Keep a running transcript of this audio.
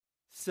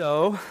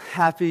So,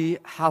 happy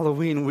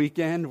Halloween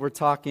weekend. We're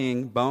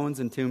talking bones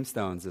and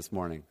tombstones this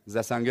morning. Does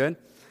that sound good?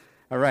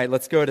 All right,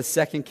 let's go to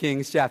 2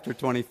 Kings chapter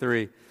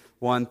 23,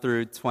 1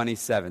 through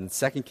 27.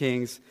 2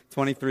 Kings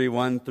 23,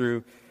 1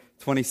 through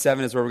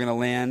 27 is where we're going to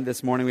land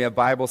this morning. We have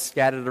Bibles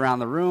scattered around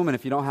the room, and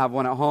if you don't have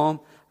one at home,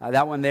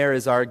 that one there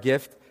is our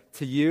gift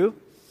to you.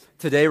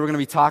 Today we're going to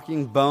be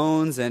talking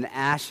bones and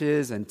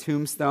ashes and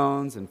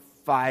tombstones and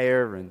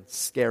fire and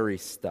scary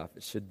stuff.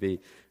 It should be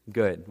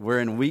good.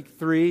 We're in week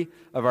 3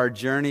 of our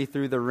journey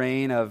through the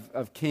reign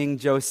of King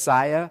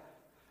Josiah,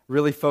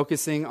 really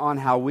focusing on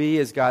how we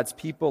as God's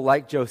people,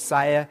 like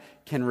Josiah,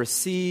 can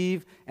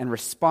receive and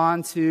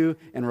respond to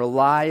and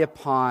rely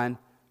upon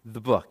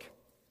the book.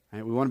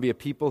 Right? We want to be a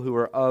people who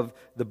are of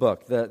the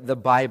book, the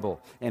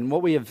Bible. And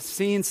what we have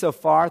seen so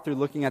far through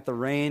looking at the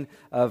reign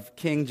of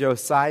King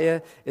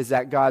Josiah is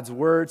that God's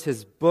words,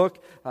 his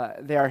book,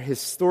 they are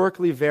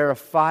historically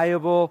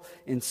verifiable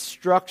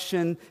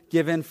instruction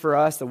given for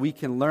us that we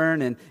can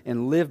learn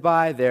and live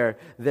by.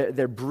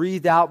 They're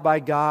breathed out by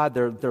God.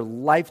 They're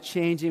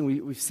life-changing.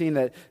 We've seen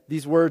that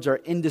these words are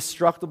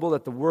indestructible,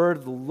 that the word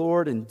of the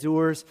Lord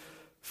endures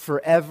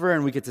forever,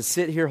 and we get to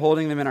sit here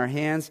holding them in our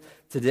hands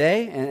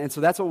today. And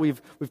so that's what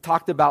we've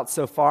talked about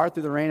so far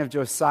through the reign of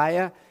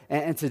Josiah.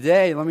 And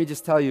today, let me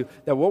just tell you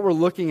that what we're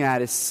looking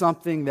at is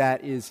something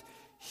that is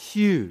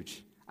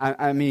huge.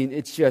 I mean,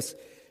 it's just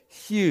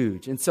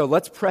huge. And so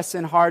let's press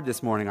in hard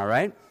this morning, all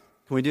right?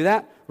 Can we do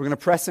that? We're going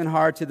to press in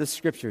hard to the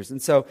Scriptures. And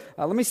so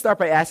let me start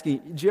by asking,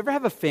 did you ever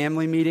have a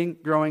family meeting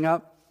growing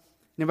up?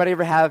 Anybody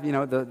ever have,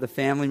 the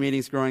family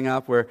meetings growing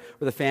up where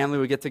the family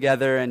would get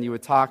together and you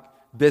would talk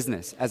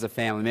business as a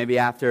family, maybe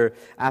after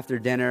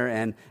dinner,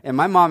 and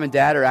my mom and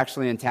dad are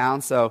actually in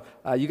town, so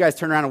you guys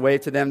turn around and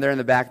wave to them. They're in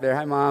the back there.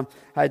 Hi, Mom.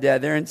 Hi,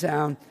 Dad. They're in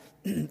town.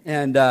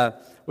 And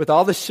with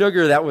all the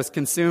sugar that was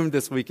consumed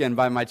this weekend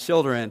by my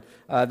children,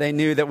 they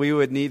knew that we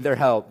would need their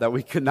help, that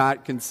we could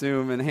not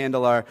consume and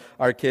handle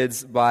our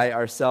kids by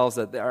ourselves,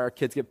 that our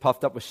kids get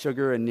puffed up with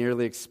sugar and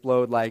nearly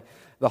explode like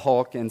the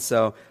Hulk, and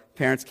so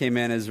parents came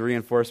in as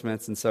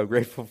reinforcements, and so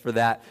grateful for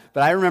that.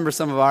 But I remember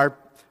some of our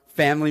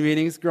family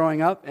meetings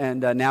growing up,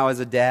 and now as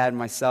a dad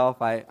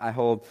myself, I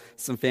hold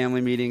some family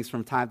meetings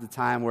from time to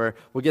time where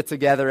we'll get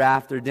together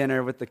after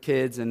dinner with the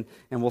kids, and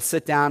we'll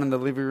sit down in the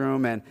living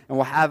room, and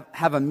we'll have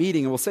a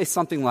meeting, and we'll say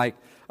something like,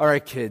 all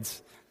right,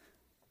 kids,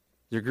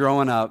 you're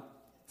growing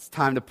up, it's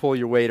time to pull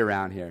your weight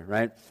around here,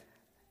 right?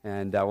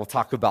 And we'll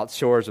talk about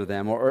chores with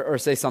them, or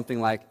say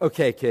something like,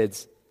 okay,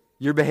 kids,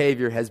 your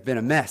behavior has been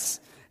a mess,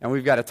 and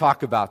we've got to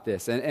talk about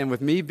this. And with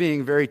me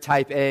being very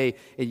type A,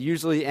 it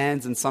usually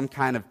ends in some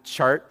kind of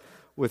chart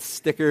with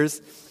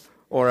stickers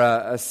or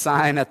a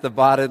sign at the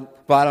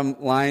bottom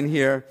line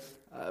here.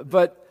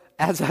 But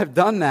as I've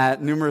done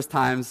that numerous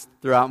times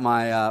throughout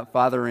my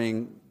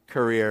fathering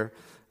career,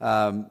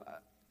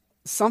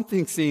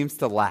 something seems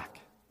to lack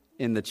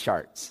in the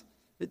charts.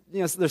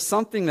 There's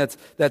something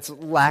that's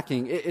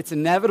lacking. It's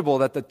inevitable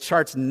that the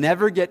charts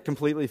never get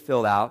completely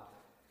filled out.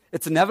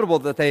 It's inevitable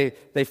that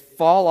they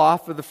fall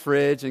off of the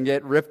fridge and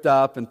get ripped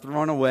up and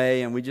thrown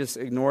away, and we just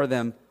ignore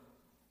them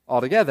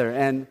altogether.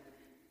 And,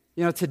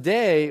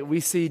 today we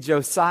see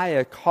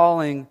Josiah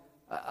calling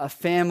a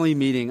family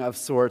meeting of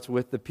sorts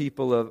with the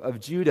people of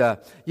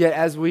Judah. Yet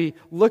as we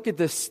look at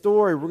this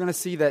story, we're going to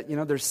see that,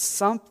 there's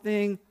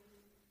something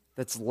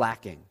that's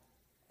lacking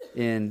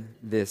in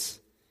this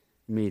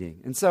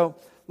meeting. And so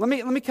let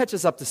me catch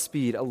us up to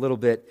speed a little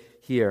bit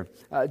here.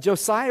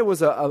 Josiah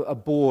was a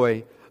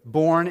boy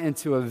born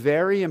into a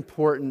very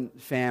important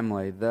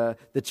family, the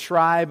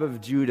tribe of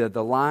Judah,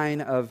 the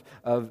line of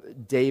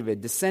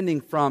David,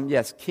 descending from,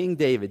 yes, King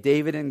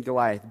David and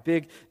Goliath,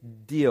 big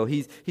deal.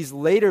 He's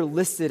later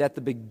listed at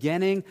the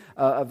beginning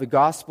of the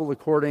gospel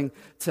according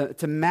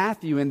to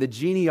Matthew in the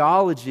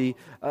genealogy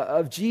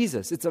of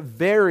Jesus. It's a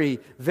very,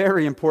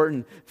 very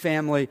important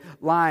family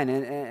line,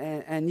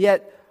 and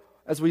yet,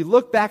 as we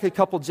look back a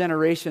couple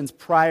generations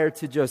prior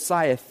to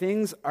Josiah,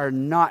 things are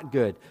not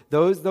good.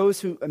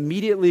 Those who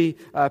immediately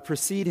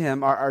precede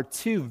him are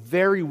two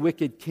very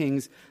wicked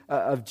kings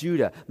of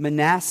Judah.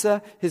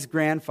 Manasseh, his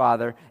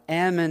grandfather,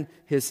 Ammon,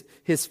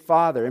 his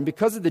father. And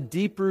because of the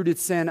deep-rooted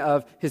sin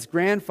of his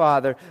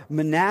grandfather,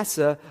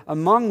 Manasseh,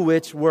 among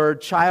which were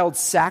child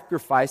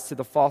sacrifice to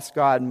the false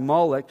god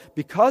Moloch,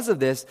 because of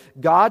this,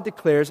 God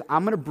declares,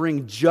 I'm going to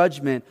bring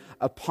judgment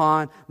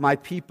upon my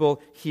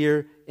people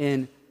here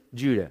in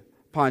Judah,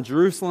 upon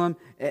Jerusalem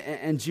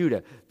and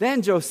Judah.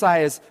 Then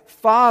Josiah's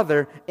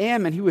father,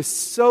 Ammon, he was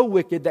so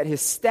wicked that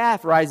his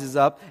staff rises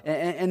up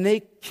and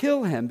they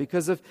kill him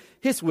because of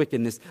his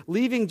wickedness,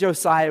 leaving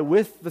Josiah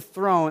with the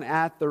throne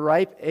at the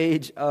ripe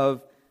age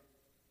of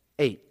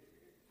 8.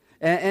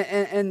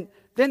 And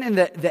then in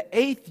the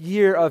 8th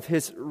year of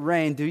his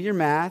reign, do your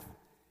math,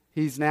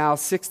 he's now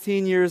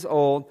 16 years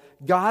old,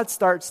 God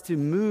starts to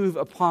move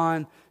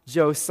upon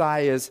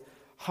Josiah's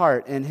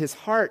heart, and his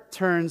heart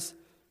turns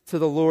to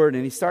the Lord,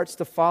 and he starts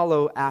to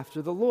follow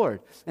after the Lord.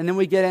 And then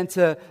we get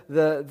into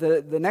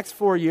the next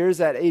 4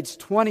 years. At age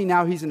 20,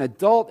 now he's an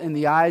adult in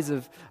the eyes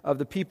of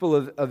the people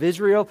of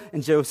Israel.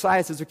 And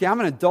Josiah says, okay, I'm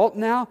an adult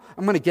now.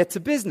 I'm going to get to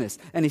business.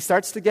 And he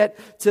starts to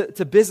get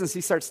to business.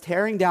 He starts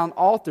tearing down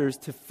altars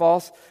to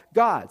false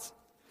gods.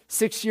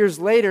 6 years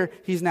later,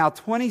 he's now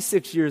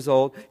 26 years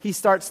old. He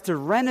starts to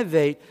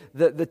renovate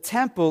the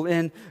temple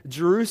in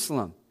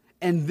Jerusalem.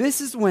 And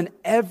this is when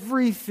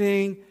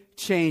everything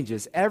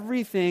changes.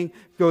 Everything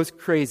goes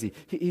crazy.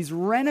 He's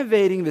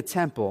renovating the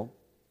temple.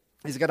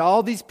 He's got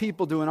all these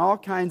people doing all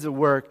kinds of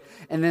work.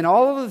 And then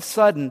all of a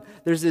sudden,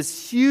 there's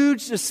this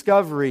huge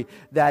discovery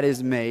that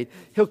is made.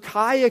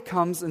 Hilkiah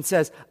comes and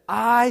says,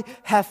 I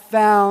have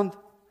found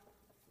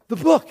the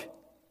book.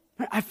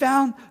 I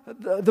found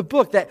the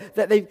book, that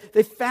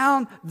they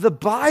found the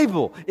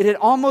Bible. It had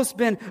almost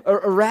been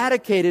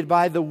eradicated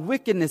by the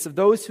wickedness of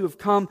those who have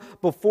come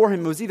before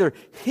him. It was either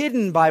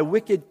hidden by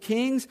wicked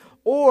kings,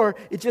 or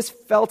it just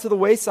fell to the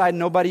wayside.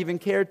 Nobody even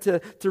cared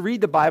to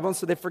read the Bible, and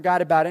so they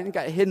forgot about it and it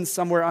got hidden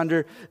somewhere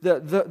under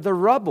the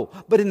rubble.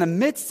 But in the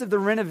midst of the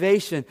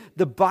renovation,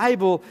 the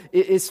Bible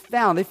is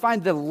found. They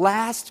find the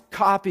last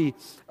copy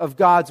of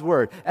God's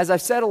Word. As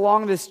I've said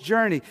along this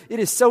journey, it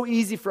is so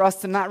easy for us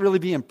to not really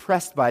be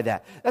impressed by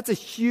that. That's a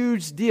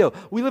huge deal.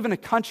 We live in a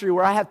country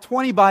where I have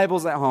 20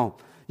 Bibles at home.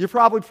 You're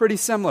probably pretty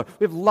similar.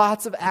 We have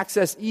lots of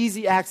access,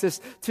 easy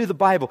access to the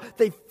Bible.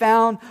 They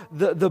found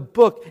the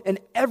book, and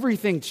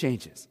everything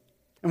changes.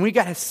 And we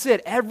got to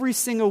sit every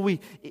single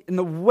week in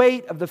the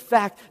weight of the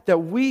fact that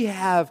we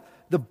have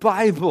the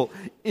Bible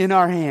in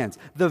our hands.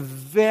 The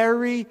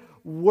very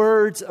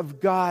words of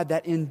God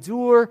that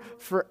endure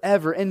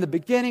forever. In the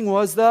beginning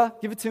was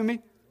give it to me,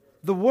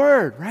 the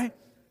Word, right?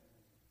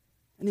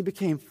 And he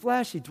became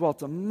flesh, he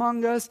dwelt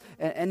among us,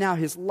 and now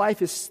his life,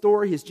 his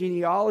story, his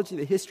genealogy,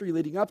 the history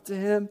leading up to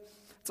him,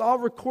 it's all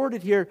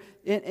recorded here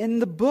in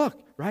the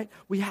book, right?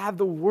 We have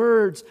the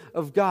words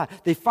of God.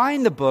 They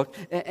find the book,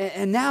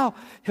 and now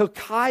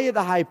Hilkiah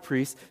the high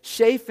priest,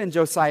 Shaphan,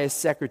 Josiah's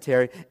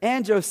secretary,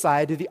 and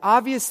Josiah do the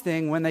obvious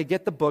thing when they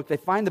get the book. They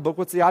find the book.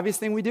 What's the obvious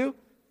thing we do?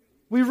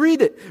 We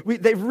read it.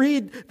 They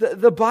read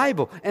the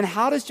Bible. And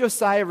how does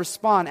Josiah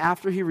respond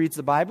after he reads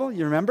the Bible?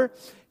 You remember?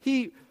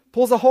 He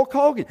pulls a Hulk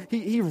Hogan.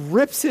 He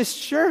rips his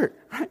shirt,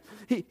 right?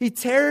 He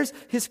tears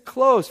his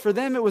clothes. For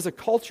them, it was a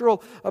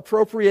cultural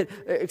appropriate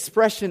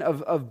expression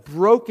of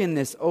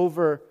brokenness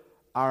over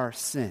our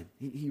sin.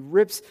 He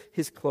rips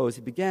his clothes.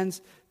 He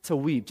begins to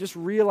weep, just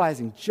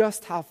realizing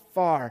just how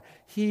far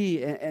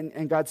he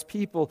and God's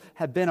people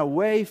have been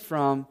away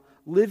from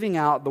living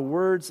out the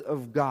words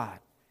of God.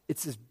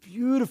 It's this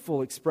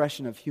beautiful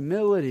expression of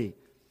humility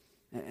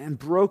and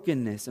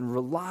brokenness and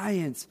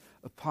reliance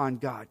upon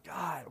God.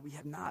 God, we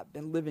have not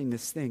been living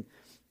this thing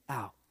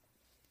out.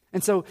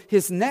 And so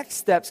his next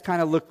steps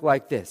kind of look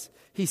like this.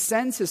 He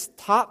sends his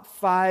top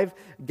 5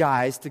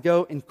 guys to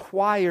go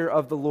inquire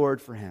of the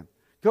Lord for him.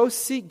 Go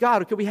seek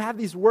God. Okay, we have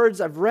these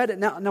words. I've read it.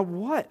 Now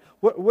what?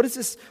 What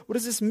does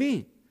this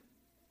mean?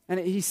 And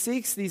he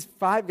seeks these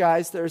 5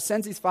 guys, or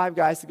sends these 5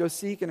 guys to go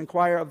seek and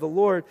inquire of the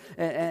Lord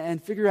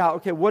and figure out,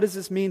 okay, what does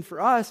this mean for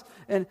us?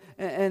 And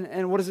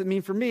what does it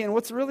mean for me? And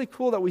what's really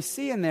cool that we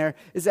see in there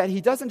is that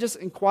he doesn't just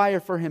inquire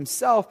for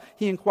himself,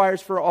 he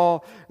inquires for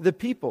all the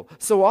people.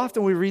 So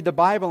often we read the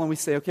Bible and we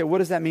say, okay, what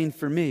does that mean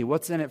for me?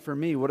 What's in it for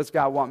me? What does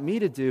God want me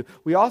to do?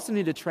 We also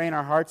need to train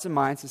our hearts and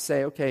minds to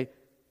say, okay,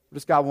 what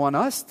does God want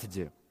us to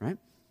do, right?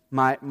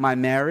 My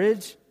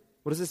marriage,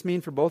 what does this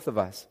mean for both of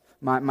us?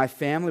 My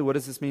family, what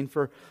does this mean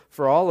for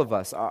all of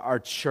us? Our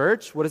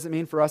church, what does it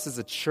mean for us as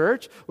a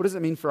church? What does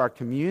it mean for our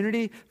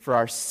community, for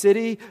our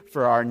city,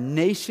 for our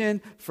nation,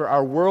 for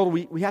our world?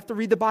 We have to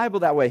read the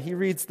Bible that way. He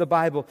reads the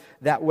Bible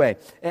that way.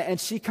 And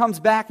she comes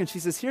back and she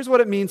says, here's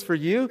what it means for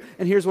you,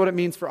 and here's what it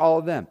means for all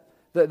of them.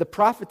 The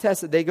prophetess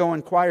that they go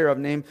inquire of,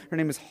 her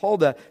name is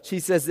Huldah, she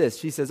says this.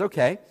 She says,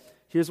 okay,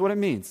 here's what it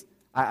means.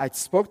 I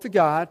spoke to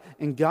God,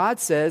 and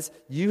God says,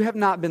 you have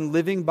not been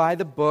living by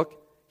the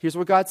book. Here's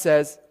what God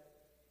says.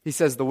 He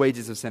says the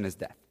wages of sin is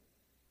death.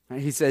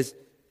 Right? He says,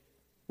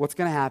 what's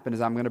going to happen is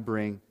I'm going to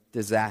bring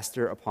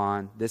disaster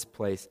upon this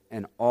place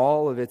and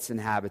all of its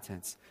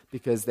inhabitants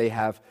because they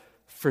have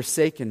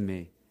forsaken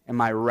me, and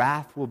my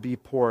wrath will be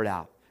poured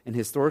out. And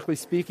historically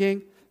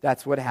speaking,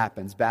 that's what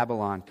happens.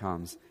 Babylon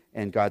comes,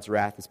 and God's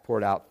wrath is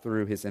poured out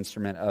through his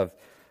instrument of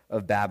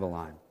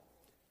Babylon.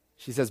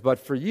 She says, but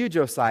for you,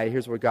 Josiah,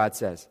 here's what God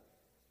says.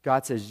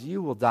 God says,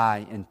 you will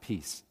die in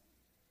peace.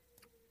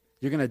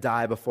 You're going to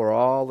die before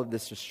all of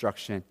this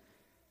destruction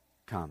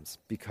comes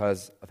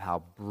because of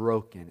how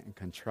broken and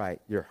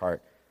contrite your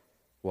heart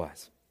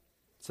was.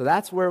 So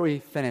that's where we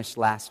finished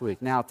last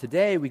week. Now,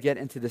 today we get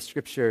into the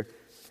scripture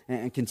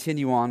and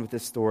continue on with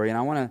this story. And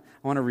I want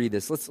to read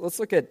this. Let's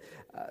look at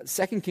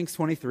 2 Kings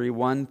 23,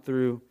 1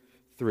 through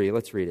 3.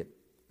 Let's read it.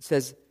 It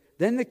says,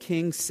 then the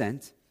king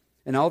sent,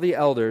 and all the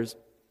elders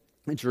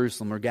in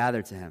Jerusalem were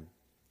gathered to him.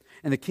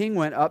 And the king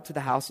went up to the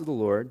house of the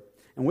Lord,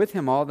 and with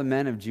him all the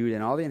men of Judah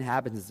and all the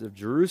inhabitants of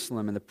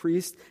Jerusalem and the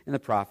priests and the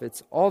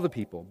prophets, all the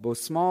people, both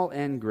small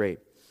and great.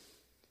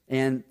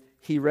 And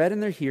he read in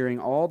their hearing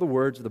all the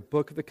words of the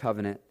book of the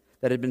covenant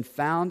that had been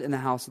found in the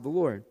house of the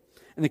Lord.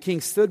 And the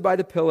king stood by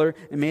the pillar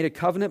and made a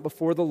covenant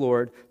before the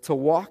Lord to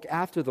walk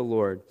after the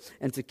Lord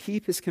and to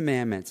keep his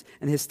commandments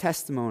and his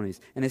testimonies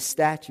and his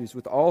statutes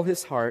with all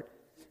his heart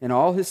and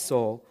all his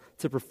soul,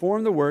 to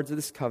perform the words of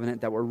this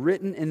covenant that were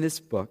written in this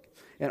book.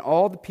 And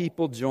all the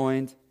people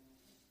joined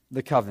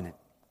the covenant.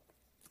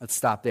 Let's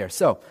stop there.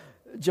 So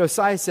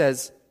Josiah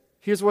says,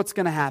 here's what's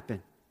going to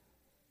happen.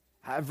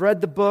 I've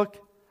read the book.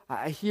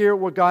 I hear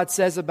what God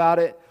says about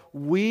it.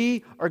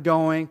 We are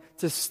going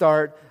to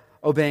start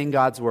obeying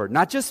God's word.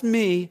 Not just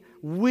me,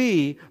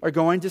 we are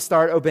going to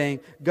start obeying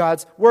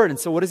God's word. And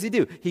so what does he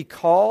do? He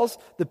calls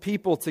the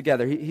people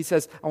together. He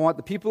says, I want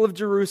the people of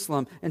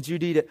Jerusalem and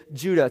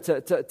Judah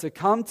to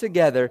come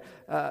together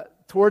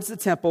towards the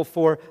temple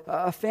for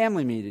a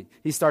family meeting.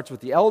 He starts with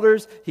the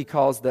elders. He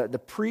calls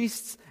the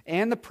priests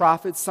and the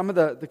prophets. Some of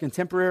the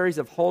contemporaries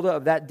of Huldah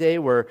of that day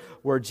were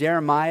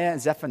Jeremiah and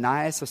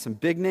Zephaniah, so some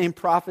big-name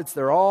prophets.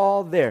 They're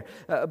all there.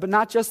 But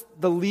not just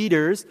the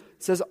leaders.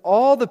 It says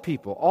all the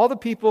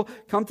people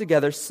come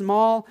together,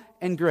 small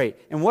and great.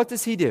 And what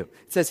does he do?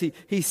 It says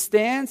he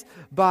stands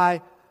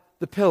by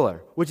the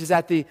pillar, which is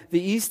at the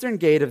eastern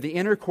gate of the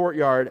inner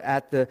courtyard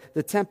at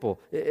the temple.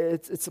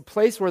 It's a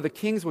place where the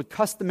kings would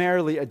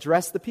customarily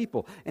address the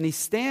people. And he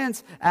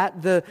stands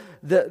at the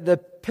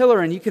pillar,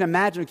 and you can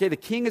imagine, okay, the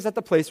king is at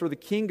the place where the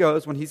king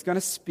goes when he's going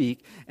to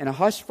speak, and a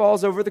hush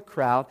falls over the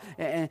crowd.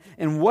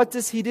 And what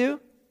does he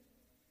do?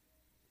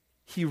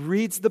 He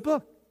reads the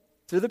book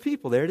to the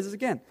people. There it is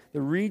again,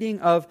 the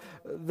reading of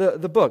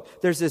the book.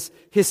 There's this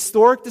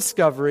historic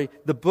discovery.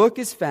 The book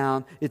is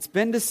found. It's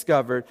been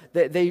discovered.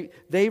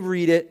 They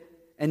read it,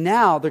 and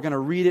now they're going to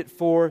read it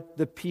for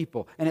the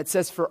people. And it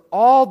says for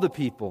all the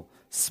people,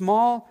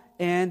 small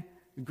and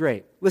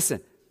great.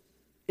 Listen,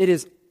 it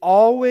has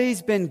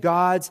always been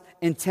God's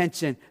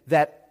intention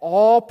that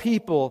all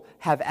people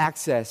have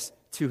access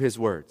to his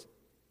words.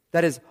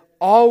 That has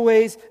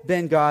always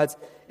been God's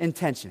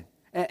intention.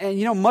 And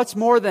you know, much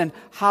more than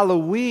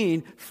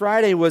Halloween,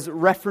 Friday was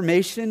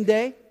Reformation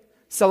Day,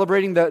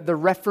 celebrating the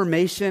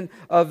Reformation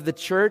of the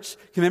church,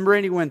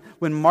 commemorating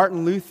when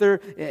Martin Luther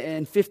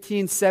in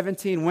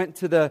 1517 went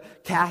to the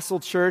castle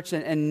church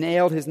and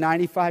nailed his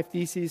 95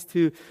 Theses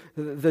to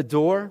the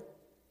door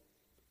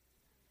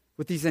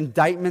with these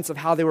indictments of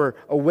how they were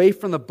away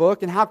from the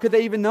book. And how could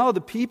they even know?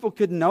 The people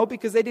couldn't know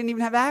because they didn't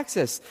even have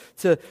access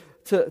to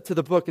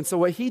the book. And so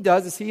what he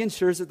does is he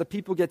ensures that the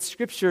people get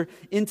Scripture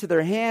into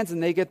their hands,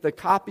 and they get the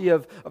copy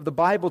of the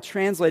Bible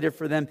translated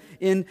for them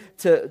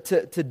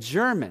into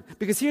German.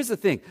 Because here's the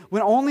thing,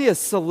 when only a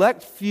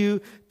select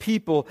few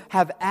people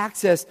have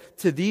access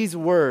to these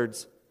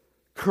words,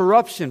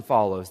 corruption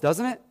follows,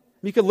 doesn't it?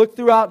 You can look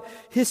throughout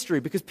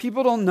history because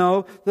people don't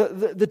know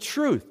the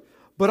truth.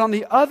 But on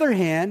the other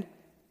hand,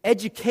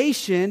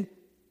 education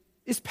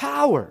is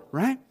power,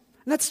 right?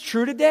 And that's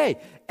true today.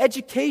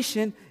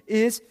 Education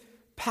is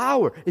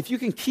power. If you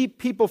can keep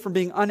people from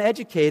being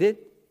uneducated,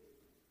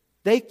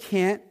 they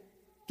can't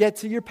get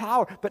to your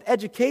power. But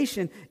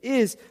education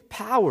is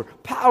power.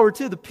 Power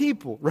to the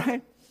people,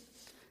 right?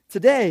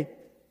 Today,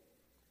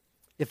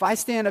 if I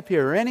stand up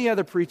here or any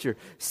other preacher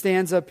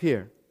stands up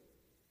here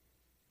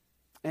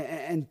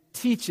and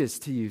teaches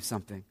to you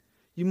something,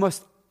 you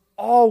must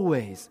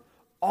always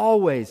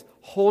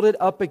hold it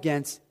up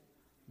against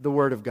the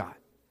Word of God.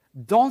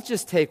 Don't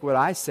just take what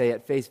I say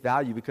at face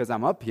value because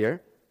I'm up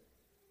here,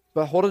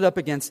 but hold it up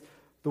against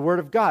the Word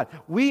of God.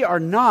 We are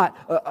not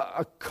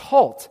a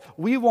cult.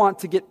 We want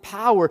to get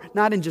power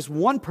not in just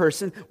one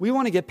person. We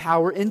want to get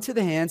power into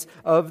the hands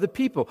of the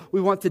people. We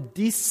want to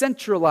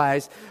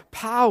decentralize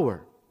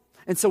power.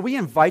 And so we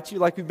invite you,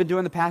 like we've been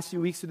doing the past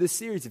few weeks through this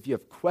series, if you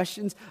have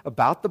questions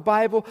about the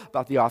Bible,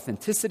 about the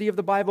authenticity of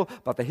the Bible,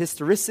 about the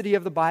historicity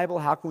of the Bible,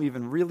 how can we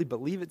even really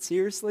believe it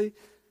seriously?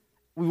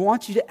 We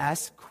want you to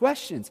ask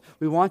questions.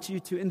 We want you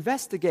to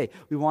investigate.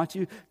 We want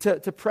you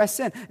to press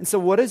in. And so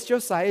what does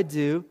Josiah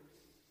do?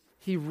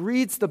 He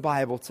reads the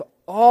Bible to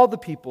all the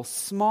people,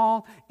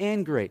 small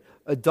and great,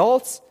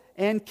 adults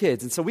and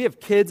kids. And so we have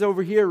kids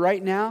over here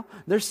right now.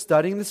 They're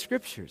studying the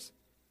Scriptures.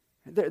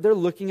 They're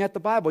looking at the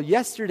Bible.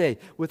 Yesterday,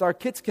 with our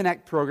Kids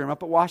Connect program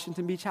up at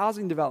Washington Beach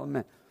Housing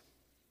Development,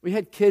 we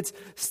had kids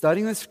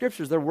studying the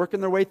Scriptures. They're working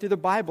their way through the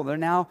Bible. They're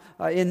now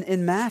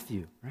in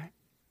Matthew, right?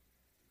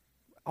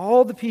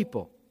 All the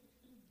people,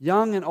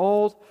 young and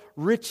old,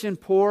 rich and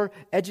poor,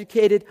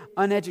 educated,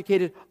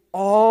 uneducated,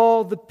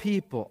 all the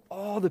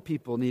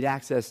people need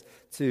access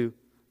to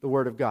the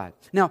Word of God.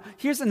 Now,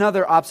 here's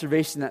another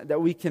observation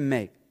that we can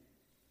make.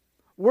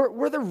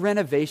 Were the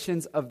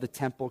renovations of the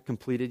temple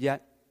completed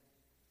yet?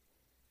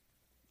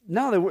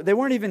 No, they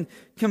weren't even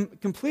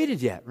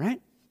completed yet,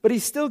 right? But he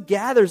still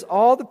gathers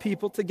all the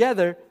people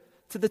together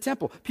to the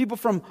temple. People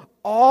from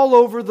all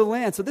over the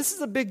land. So this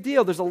is a big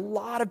deal. There's a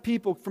lot of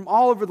people from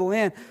all over the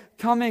land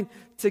coming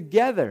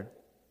together.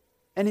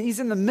 And he's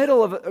in the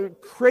middle of a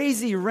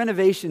crazy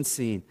renovation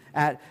scene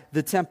at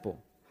the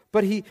temple.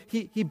 But he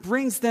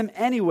brings them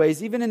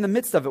anyways, even in the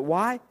midst of it.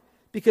 Why?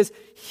 Because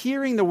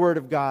hearing the Word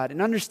of God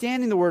and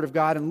understanding the Word of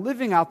God and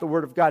living out the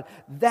Word of God,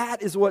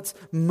 that is what's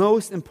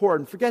most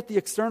important. Forget the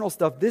external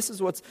stuff. This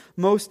is what's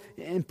most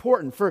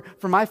important. For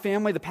my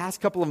family, the past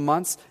couple of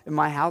months in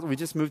my house, we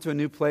just moved to a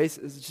new place.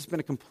 It's just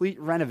been a complete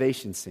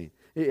renovation scene.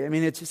 I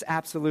mean, it's just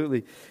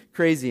absolutely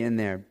crazy in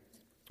there.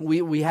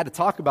 We had to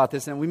talk about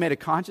this, and we made a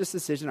conscious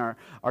decision.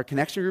 Our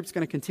connection group's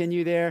going to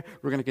continue there.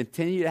 We're going to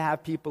continue to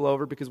have people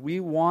over because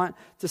we want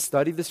to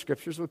study the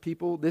Scriptures with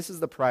people. This is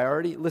the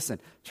priority. Listen,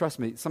 trust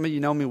me, some of you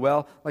know me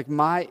well. Like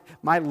my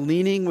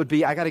leaning would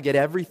be, I got to get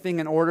everything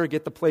in order,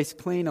 get the place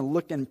clean and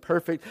looking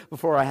perfect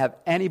before I have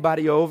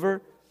anybody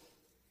over.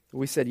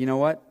 We said, you know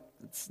what?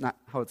 It's not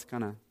how it's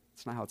gonna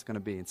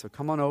be. And so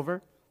come on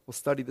over. We'll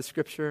study the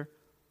Scripture.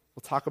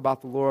 We'll talk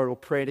about the Lord. We'll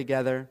pray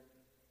together.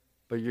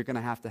 But you're going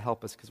to have to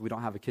help us because we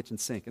don't have a kitchen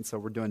sink, and so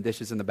we're doing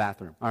dishes in the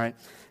bathroom, all right?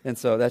 And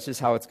so that's just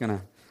how it's going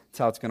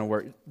to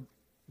work.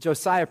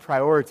 Josiah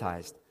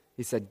prioritized.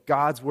 He said,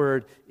 God's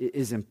word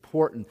is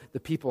important. The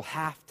people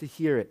have to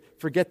hear it.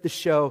 Forget the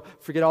show.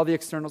 Forget all the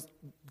externals.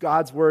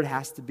 God's word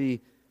has to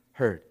be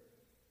heard.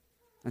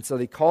 And so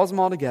he calls them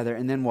all together,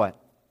 and then what?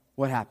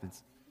 What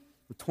happens?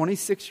 The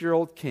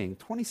 26-year-old king,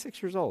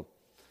 26 years old,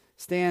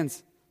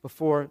 stands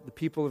before the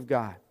people of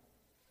God,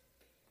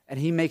 and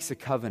he makes a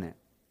covenant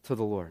to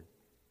the Lord.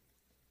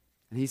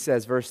 And he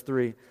says, verse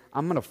 3,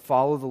 I'm going to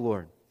follow the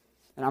Lord.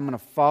 And I'm going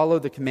to follow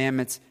the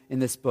commandments in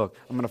this book.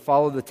 I'm going to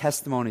follow the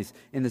testimonies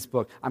in this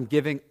book. I'm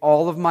giving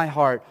all of my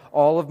heart,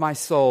 all of my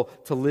soul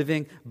to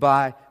living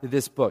by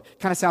this book.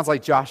 Kind of sounds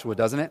like Joshua,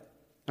 doesn't it?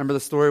 Remember the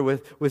story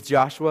with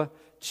Joshua?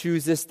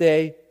 Choose this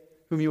day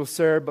whom you will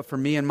serve, but for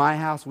me and my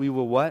house, we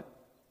will what?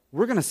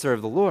 We're going to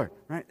serve the Lord,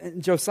 right?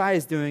 And Josiah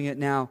is doing it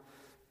now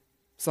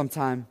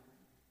sometime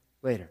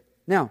later.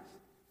 Now,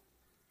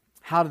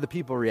 how do the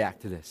people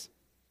react to this?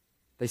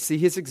 They see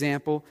his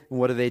example, and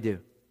what do?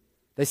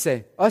 They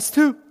say, us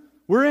too,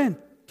 we're in.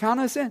 Count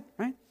us in,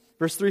 right?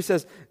 Verse 3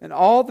 says, and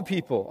all the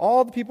people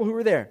who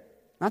were there,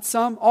 not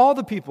some, all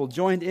the people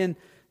joined in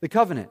the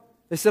covenant.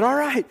 They said, all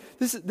right,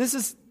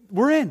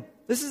 we're in.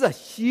 This is a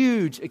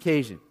huge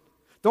occasion.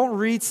 Don't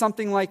read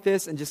something like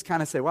this and just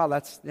kind of say, wow,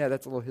 that's a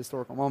little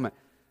historical moment.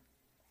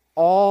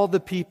 All the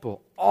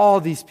people, all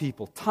these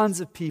people,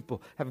 tons of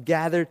people have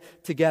gathered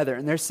together,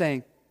 and they're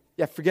saying,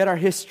 yeah, forget our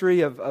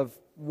history of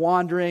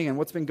wandering and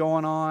what's been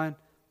going on.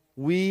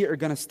 We are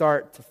going to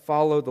start to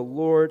follow the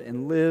Lord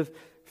and live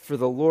for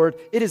the Lord.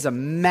 It is a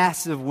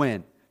massive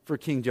win for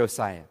King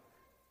Josiah.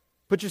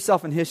 Put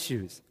yourself in his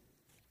shoes.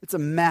 It's a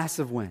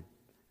massive win.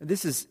 And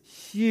this is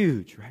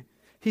huge, right?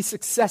 He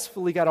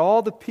successfully got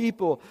all the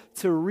people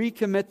to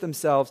recommit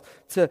themselves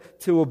to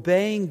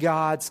obeying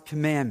God's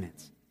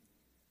commandments.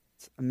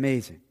 It's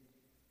amazing.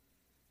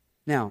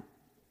 Now,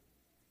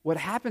 what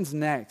happens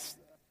next,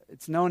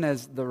 it's known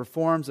as the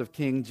reforms of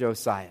King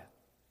Josiah.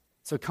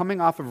 So coming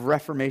off of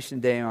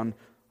Reformation Day on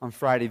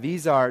Friday,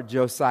 these are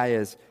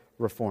Josiah's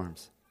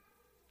reforms.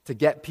 To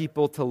get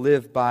people to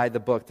live by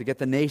the book, to get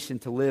the nation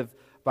to live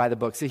by the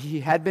book. So he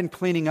had been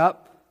cleaning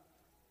up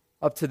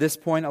to this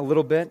point a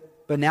little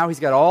bit, but now he's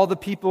got all the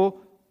people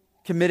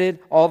committed,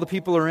 all the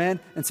people are in,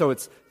 and so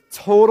it's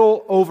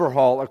total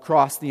overhaul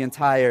across the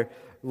entire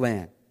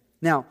land.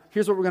 Now,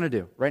 here's what we're going to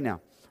do right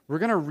now. We're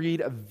going to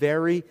read a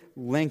very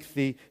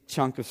lengthy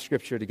chunk of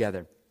Scripture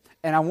together.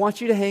 And I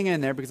want you to hang in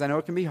there because I know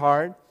it can be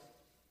hard.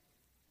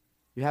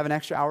 You have an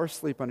extra hour of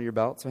sleep under your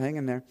belt, so hang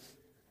in there.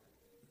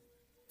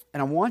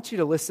 And I want you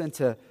to listen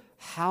to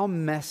how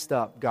messed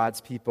up God's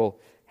people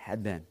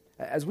had been.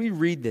 As we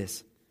read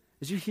this,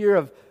 as you hear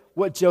of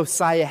what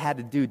Josiah had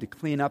to do to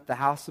clean up the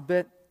house a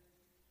bit,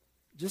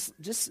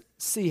 just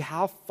see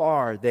how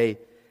far they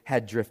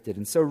had drifted.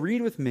 And so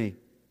read with me.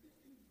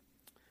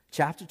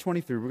 Chapter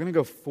 23, we're going to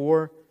go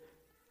 4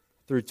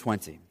 through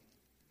 20.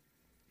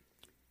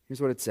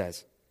 Here's what it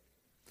says.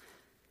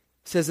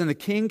 It says, and the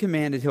king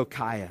commanded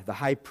Hilkiah, the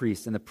high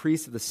priest, and the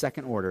priests of the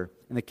second order,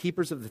 and the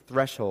keepers of the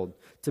threshold,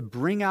 to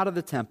bring out of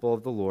the temple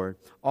of the Lord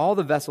all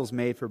the vessels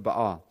made for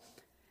Baal,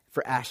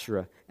 for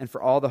Asherah, and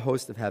for all the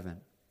host of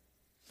heaven.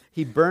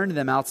 He burned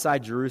them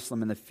outside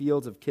Jerusalem in the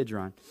fields of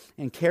Kidron,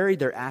 and carried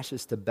their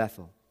ashes to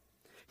Bethel.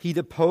 He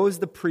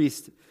deposed the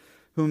priests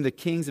whom the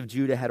kings of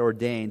Judah had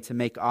ordained to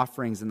make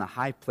offerings in the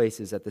high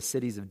places at the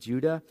cities of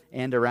Judah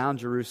and around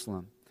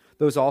Jerusalem,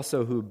 those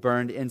also who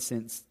burned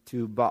incense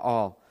to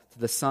Baal, to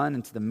the sun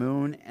and to the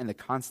moon and the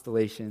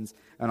constellations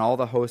and all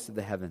the hosts of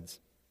the heavens.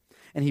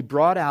 And he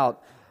brought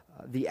out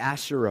the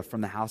Asherah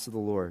from the house of the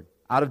Lord,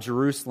 out of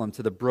Jerusalem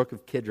to the brook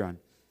of Kidron,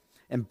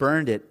 and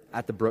burned it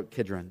at the brook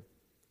Kidron,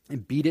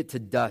 and beat it to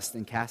dust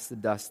and cast the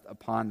dust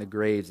upon the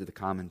graves of the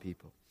common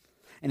people.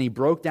 And he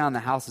broke down the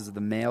houses of the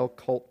male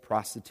cult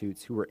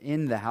prostitutes who were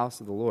in the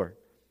house of the Lord,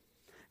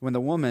 where the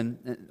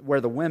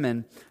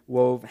women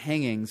wove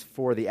hangings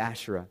for the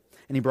Asherah.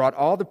 And he brought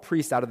all the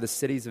priests out of the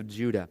cities of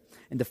Judah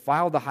and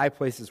defiled the high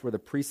places where the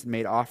priests had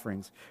made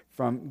offerings.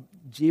 From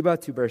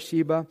Jeba to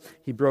Beersheba,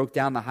 he broke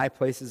down the high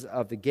places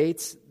of the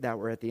gates that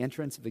were at the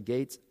entrance of the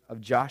gates of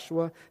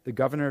Joshua, the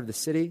governor of the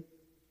city,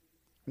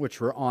 which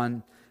were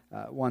on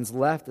one's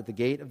left at the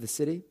gate of the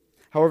city.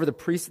 However, the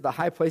priests of the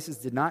high places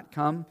did not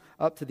come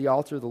up to the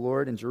altar of the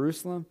Lord in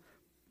Jerusalem,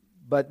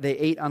 but they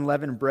ate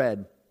unleavened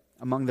bread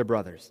among their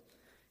brothers.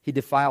 He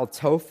defiled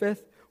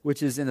Topheth,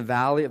 which is in the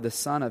valley of the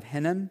son of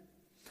Hinnom,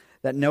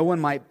 that no one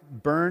might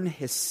burn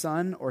his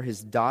son or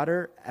his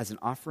daughter as an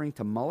offering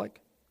to Moloch.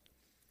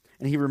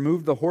 And he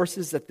removed the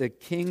horses that the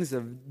kings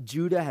of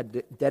Judah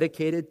had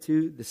dedicated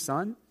to the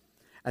sun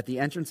at the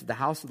entrance of the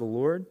house of the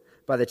Lord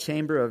by the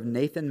chamber of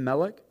Nathan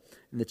Melech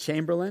and the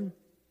chamberlain,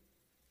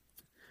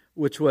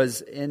 which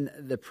was in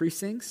the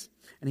precincts.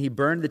 And he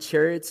burned the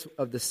chariots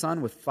of the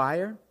sun with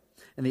fire,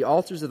 and the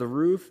altars of the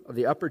roof of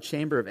the upper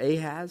chamber of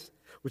Ahaz,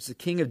 which the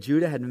king of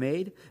Judah had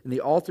made, and the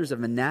altars of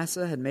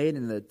Manasseh had made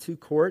in the two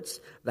courts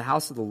of the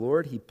house of the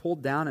Lord, he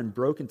pulled down and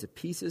broke into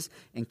pieces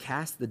and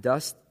cast the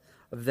dust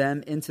of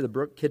them into the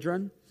brook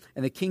Kidron.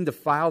 And the king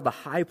defiled the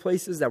high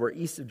places that were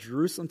east of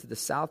Jerusalem to the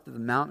south of the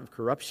Mount of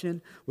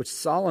Corruption, which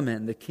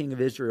Solomon, the king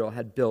of Israel,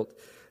 had built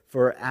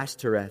for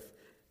Ashtoreth,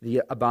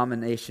 the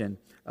abomination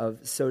of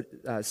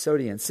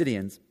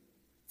Sidonians,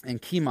 and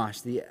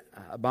Chemosh, the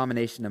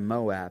abomination of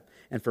Moab,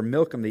 and for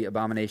Milcom, the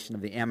abomination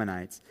of the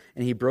Ammonites.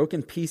 And he broke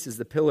in pieces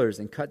the pillars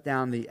and cut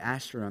down the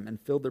Asherim and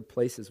filled their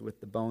places with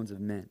the bones of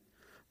men.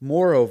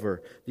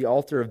 Moreover, the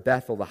altar of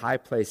Bethel, the high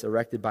place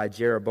erected by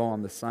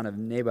Jeroboam, the son of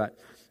Nebat,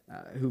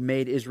 who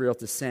made Israel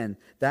to sin,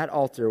 that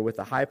altar with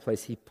the high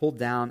place he pulled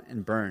down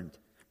and burned,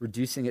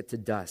 reducing it to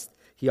dust.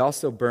 He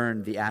also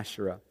burned the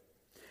Asherah.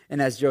 And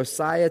as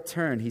Josiah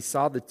turned, he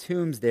saw the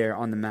tombs there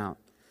on the mount.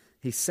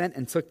 He sent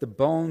and took the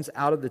bones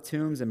out of the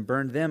tombs and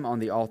burned them on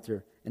the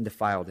altar and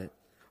defiled it,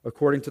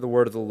 according to the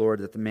word of the Lord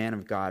that the man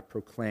of God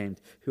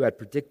proclaimed, who had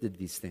predicted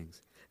these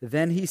things.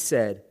 Then he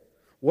said,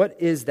 "What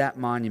is that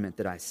monument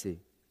that I see?"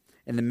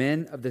 And the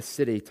men of the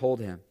city told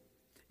him,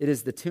 "It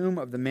is the tomb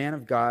of the man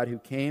of God who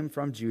came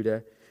from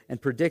Judah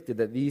and predicted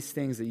that these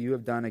things that you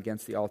have done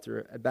against the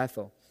altar at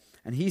Bethel."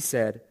 And he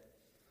said,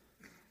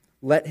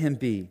 "Let him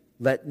be.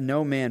 Let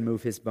no man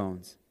move his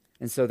bones."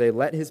 And so they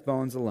let his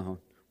bones alone,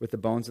 with the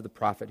bones of the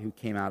prophet who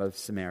came out of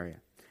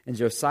Samaria. And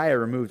Josiah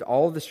removed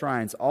all of the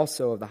shrines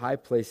also of the high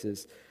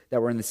places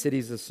that were in the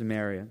cities of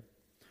Samaria,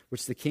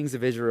 which the kings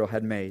of Israel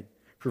had made,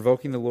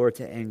 provoking the Lord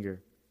to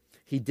anger.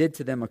 He did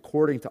to them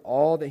according to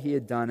all that he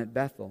had done at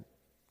Bethel.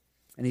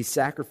 And he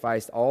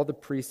sacrificed all the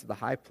priests of the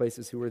high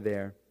places who were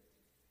there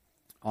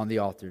on the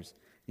altars.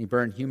 And he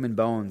burned human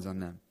bones on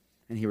them.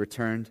 And he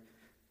returned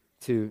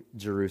to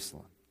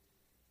Jerusalem.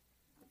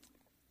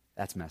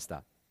 That's messed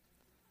up.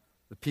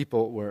 The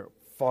people were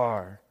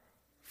far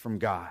from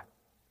God.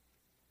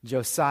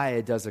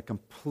 Josiah does a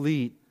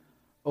complete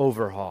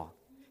overhaul.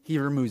 He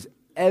removes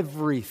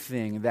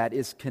everything that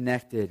is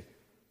connected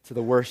to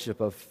the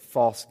worship of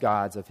false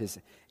gods of his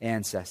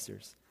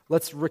ancestors.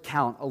 Let's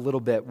recount a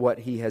little bit what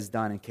he has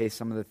done in case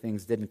some of the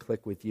things didn't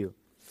click with you.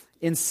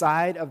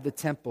 Inside of the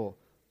temple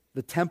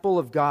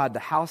of God, the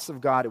house of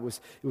God, it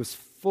was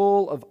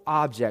full of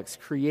objects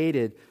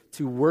created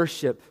to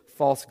worship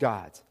false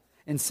gods.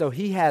 And so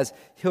he has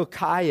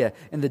Hilkiah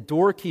and the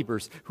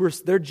doorkeepers,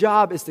 their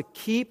job is to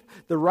keep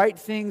the right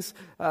things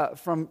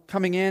from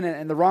coming in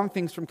and the wrong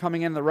things from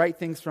coming in, the right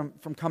things from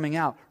coming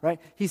out, right?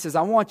 He says,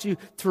 I want you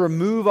to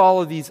remove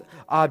all of these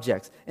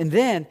objects. And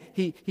then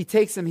he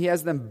takes them, he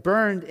has them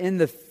burned in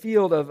the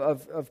field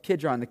of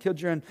Kidron, the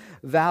Kidron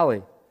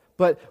Valley.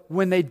 But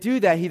when they do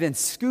that, he then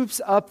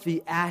scoops up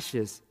the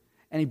ashes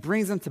and he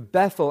brings them to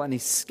Bethel and he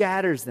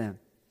scatters them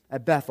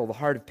at Bethel, the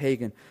heart of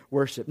pagan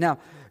worship. Now,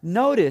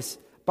 notice,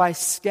 by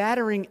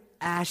scattering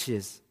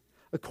ashes,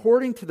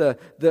 according to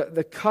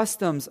the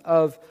customs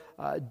of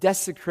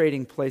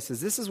desecrating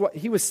places, this is what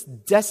he was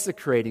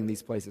desecrating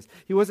these places.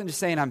 He wasn't just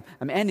saying, I'm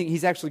ending.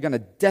 He's actually going to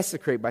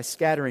desecrate by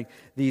scattering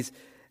these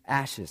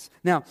ashes.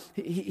 Now,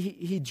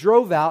 he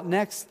drove out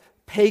next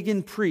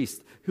pagan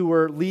priests who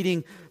were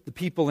leading the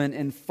people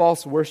in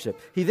false worship.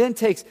 He then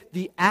takes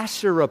the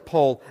Asherah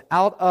pole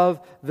out of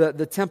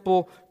the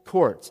temple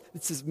courts.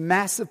 It's this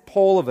massive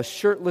pole of a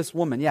shirtless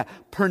woman. Yeah,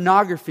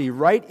 pornography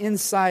right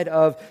inside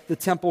of the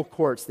temple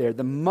courts there.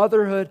 The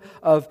motherhood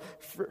of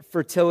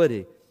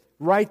fertility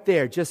right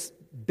there, just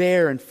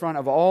bare in front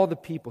of all the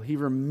people. He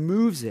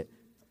removes it.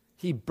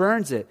 He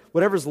burns it.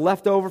 Whatever's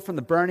left over from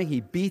the burning,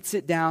 he beats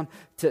it down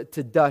to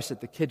dust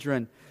at the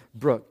Kidron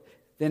Brook.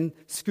 Then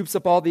scoops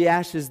up all the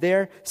ashes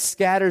there,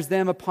 scatters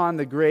them upon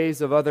the graves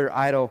of other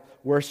idol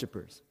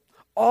worshipers.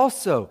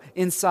 Also,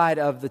 inside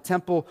of the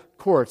temple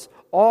courts,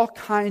 all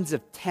kinds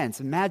of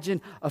tents.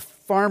 Imagine a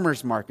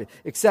farmer's market,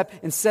 except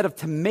instead of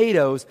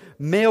tomatoes,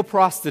 male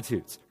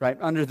prostitutes, right,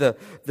 under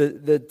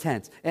the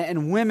tents.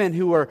 And women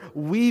who are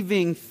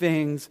weaving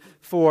things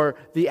for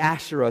the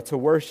Asherah, to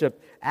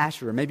worship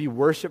Asherah. Maybe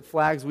worship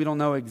flags, we don't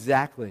know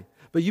exactly.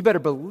 But you better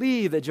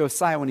believe that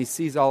Josiah, when he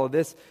sees all of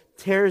this,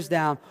 tears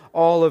down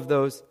all of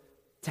those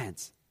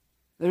tents.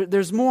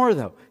 There's more,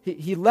 though.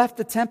 He left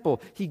the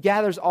temple. He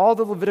gathers all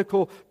the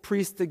Levitical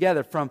priests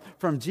together from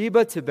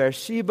Jeba to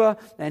Beersheba,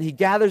 and he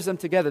gathers them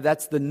together.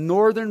 That's the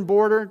northern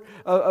border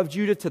of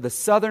Judah to the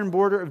southern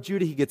border of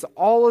Judah. He gets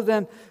all of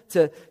them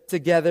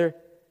together,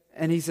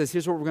 And he says,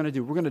 here's what we're going to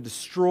do. We're going to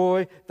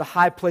destroy the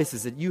high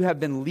places that you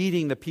have been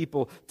leading the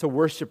people to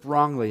worship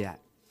wrongly at.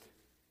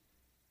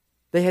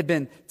 They had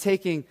been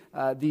taking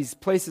these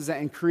places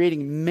and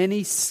creating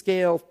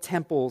many-scale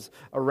temples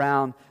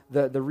around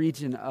the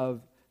region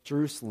of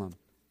Jerusalem,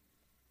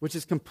 which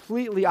is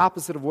completely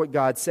opposite of what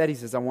God said. He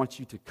says, I want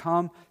you to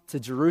come to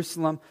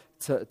Jerusalem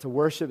to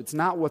worship. It's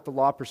not what the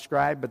law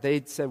prescribed, but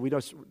they said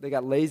they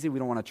got lazy, we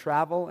don't want to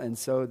travel, and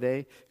so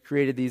they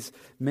created these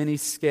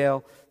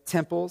many-scale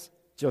temples.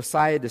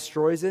 Josiah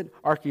destroys it.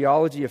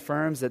 Archaeology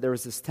affirms that there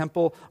was this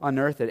temple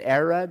unearthed at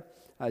Arad,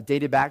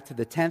 dated back to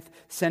the 10th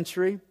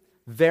century,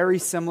 very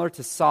similar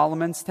to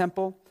Solomon's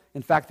temple.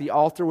 In fact, the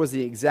altar was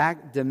the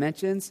exact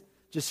dimensions.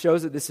 Just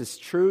shows that this is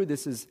true.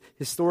 This is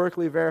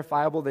historically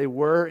verifiable. They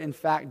were, in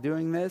fact,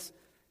 doing this.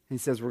 And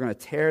he says, we're going to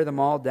tear them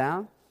all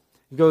down.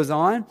 He goes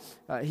on.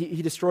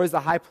 He destroys the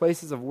high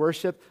places of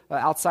worship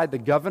outside the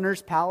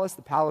governor's palace,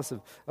 the palace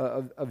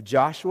of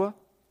Joshua.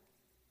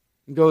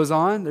 He goes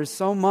on. There's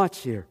so much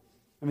here.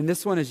 I mean,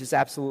 this one is just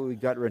absolutely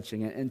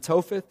gut-wrenching. In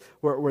Topheth,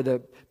 where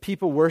the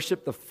people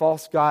worship the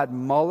false god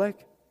Moloch,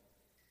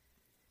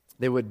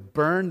 they would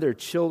burn their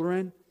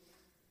children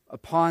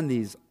upon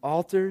these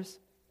altars.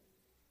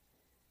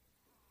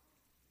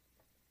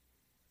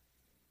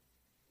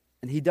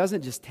 And he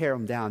doesn't just tear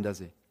them down, does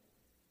he?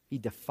 He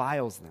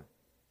defiles them.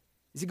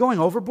 Is he going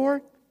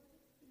overboard?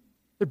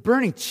 They're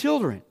burning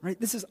children, right?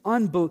 This is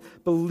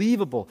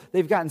unbelievable.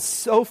 They've gotten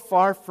so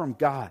far from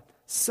God.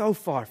 So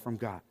far from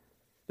God.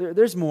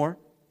 There's more.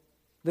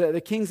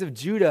 The kings of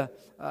Judah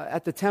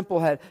at the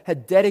temple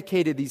had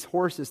dedicated these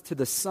horses to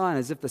the sun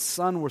as if the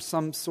sun were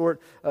some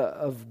sort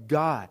of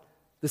God.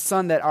 The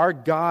sun that our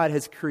God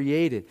has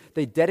created.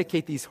 They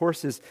dedicate these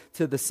horses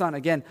to the sun.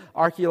 Again,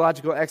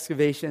 archaeological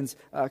excavations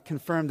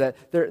confirm that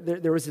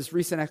there was this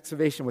recent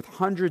excavation with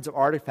hundreds of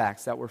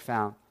artifacts that were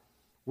found.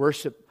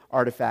 Worship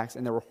artifacts.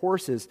 And there were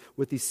horses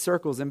with these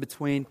circles in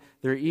between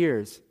their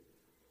ears.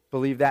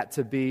 Believe that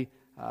to be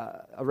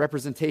a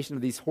representation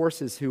of these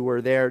horses who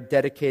were there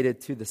dedicated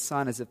to the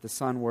sun as if the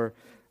sun were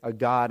a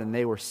god. And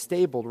they were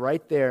stabled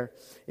right there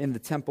in the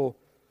temple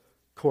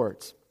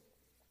courts.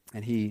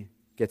 And he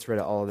gets rid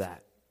of all of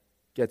that.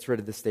 Gets rid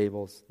of the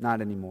stables.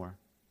 Not anymore.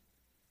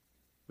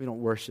 We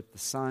don't worship the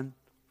sun.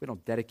 We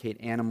don't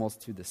dedicate animals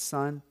to the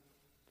sun.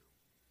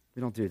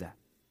 We don't do that.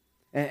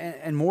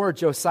 And more,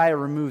 Josiah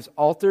removes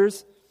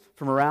altars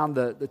from around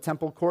the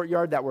temple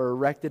courtyard that were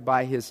erected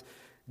by his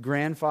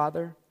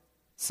grandfather.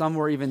 Some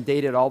were even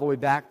dated all the way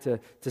back to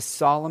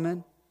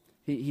Solomon.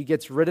 He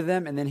gets rid of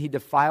them, and then he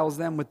defiles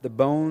them with the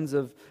bones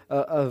of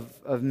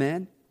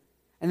men.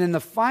 And then the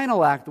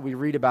final act that we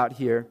read about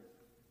here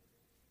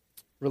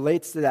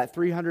relates to that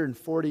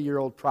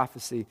 340-year-old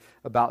prophecy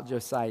about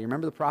Josiah. You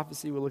remember the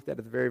prophecy we looked at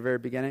the very, very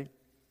beginning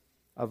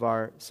of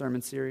our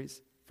sermon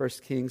series? 1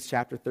 Kings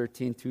chapter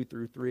 13, 2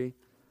 through 3.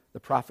 The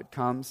prophet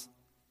comes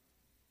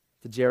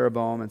to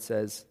Jeroboam and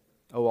says,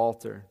 O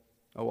altar,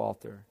 O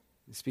altar.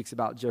 He speaks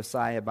about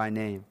Josiah by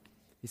name.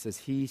 He says,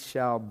 he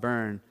shall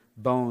burn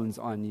bones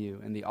on you,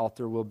 and the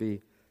altar will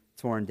be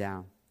torn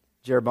down.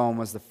 Jeroboam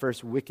was the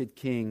first wicked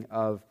king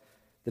of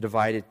the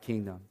divided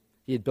kingdom.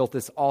 He had built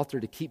this altar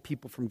to keep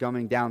people from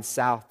going down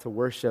south to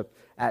worship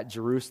at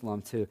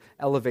Jerusalem, to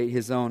elevate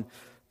his own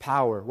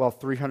power. Well,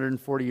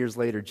 340 years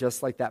later,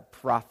 just like that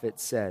prophet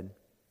said,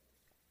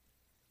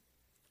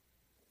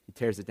 he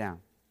tears it down.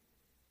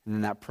 And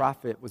then that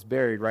prophet was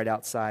buried right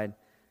outside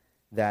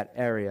that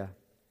area.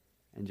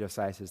 And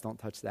Josiah says, don't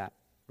touch that.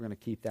 We're going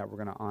to keep that. We're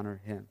going to honor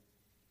him.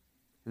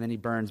 And then he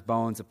burns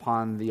bones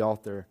upon the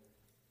altar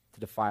to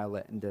defile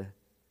it and to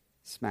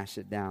smash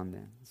it down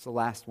then. It's the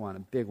last one, a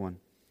big one.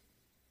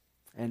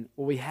 And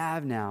what we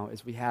have now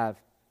is we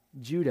have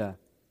Judah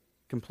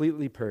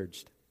completely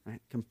purged,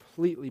 right?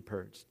 Completely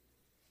purged.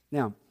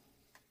 Now,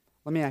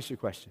 let me ask you a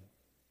question.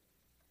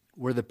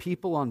 Were the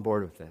people on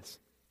board with this?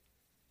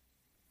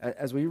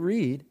 As we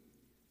read,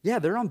 yeah,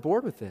 they're on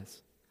board with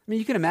this. I mean,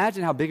 you can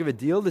imagine how big of a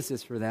deal this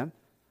is for them.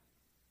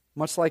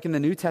 Much like in the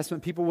New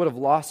Testament, people would have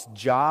lost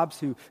jobs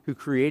who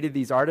created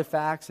these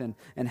artifacts and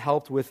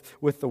helped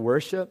with the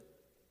worship.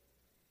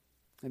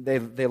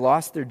 They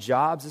lost their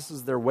jobs. This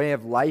was their way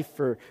of life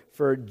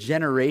for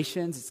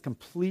generations. It's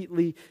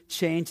completely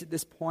changed at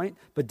this point.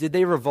 But did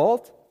they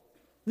revolt?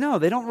 No,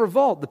 they don't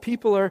revolt. The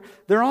people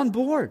they're on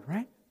board,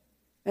 right?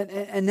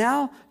 And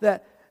now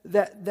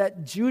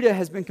that Judah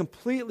has been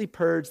completely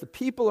purged, the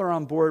people are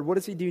on board. What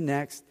does he do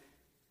next?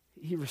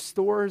 He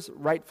restores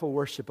rightful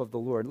worship of the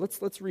Lord.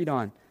 Let's read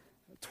on,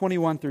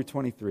 21 through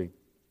 23. It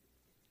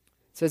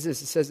says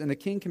this. It says, and the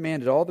king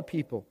commanded all the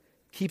people,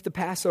 keep the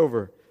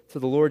Passover to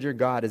the Lord your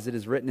God, as it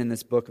is written in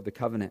this book of the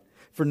covenant.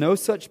 For no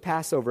such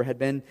Passover had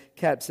been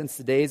kept since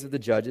the days of the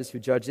judges who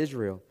judged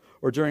Israel,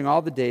 or during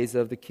all the days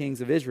of the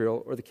kings of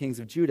Israel or the kings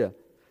of Judah.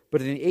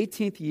 But in the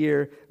 18th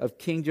year of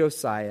King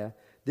Josiah,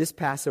 this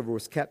Passover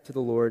was kept to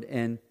the Lord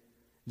in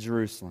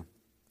Jerusalem.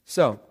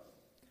 So,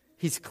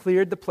 he's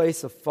cleared the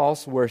place of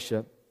false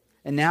worship,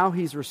 And now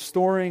he's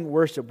restoring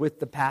worship with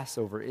the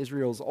Passover,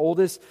 Israel's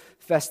oldest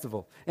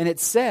festival. And it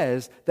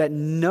says that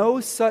no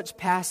such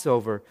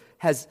Passover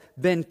has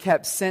been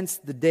kept since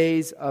the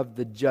days of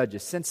the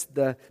judges. Since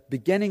the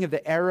beginning of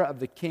the era of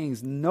the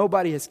kings,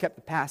 nobody has kept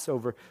the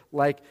Passover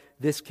like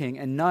this king,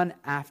 and none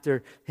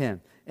after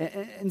him.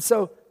 And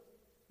so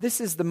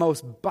this is the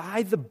most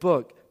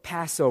by-the-book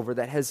Passover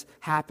that has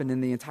happened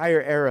in the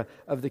entire era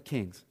of the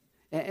kings.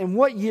 And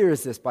what year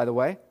is this, by the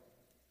way?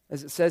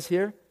 As it says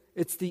here,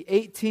 it's the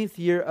 18th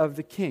year of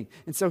the king.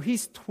 And so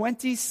he's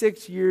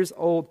 26 years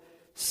old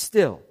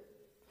still.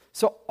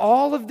 So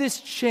all of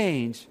this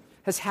change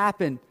has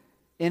happened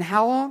in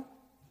how long?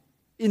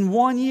 In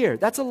 1 year.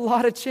 That's a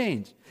lot of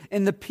change.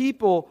 And the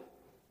people,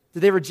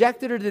 did they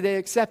reject it or did they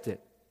accept it?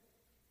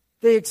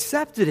 They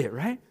accepted it,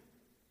 right?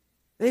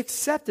 They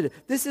accepted it.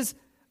 This is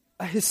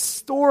a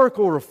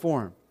historical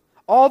reform.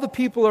 All the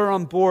people are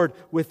on board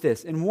with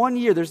this. In 1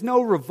 year, there's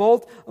no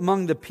revolt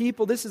among the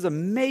people. This is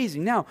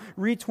amazing. Now,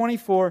 read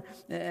 24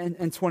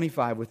 and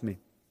 25 with me.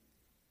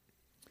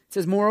 It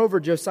says, "Moreover,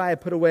 Josiah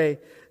put away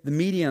the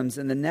mediums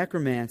and the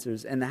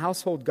necromancers and the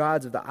household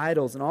gods of the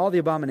idols and all the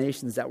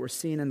abominations that were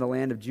seen in the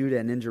land of Judah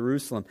and in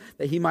Jerusalem,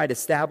 that he might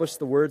establish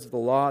the words of the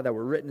law that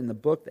were written in the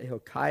book that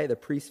Hilkiah the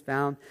priest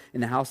found in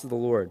the house of the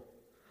Lord.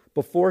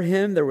 Before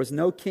him there was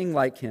no king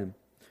like him,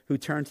 who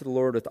turned to the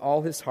Lord with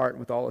all his heart and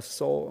with all his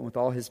soul and with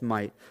all his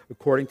might,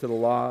 according to the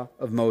law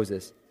of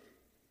Moses.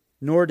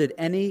 Nor did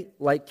any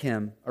like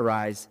him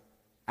arise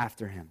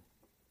after him."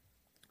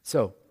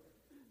 So,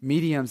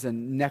 mediums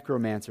and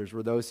necromancers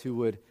were those who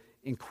would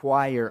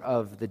inquire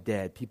of the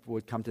dead. People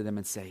would come to them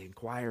and say,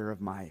 "Inquire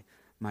of my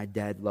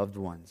dead loved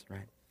ones,"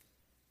 right?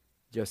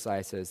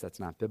 Josiah says, "That's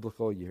not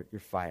biblical. You're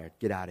fired.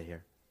 Get out of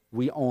here.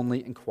 We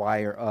only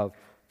inquire of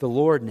the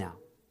Lord now."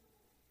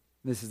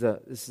 This is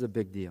a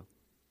big deal.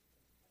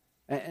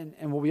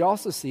 And what we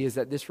also see is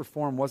that this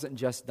reform wasn't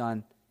just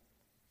done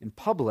in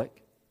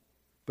public,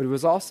 but it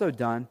was also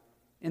done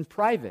in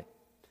private.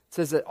 It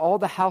says that all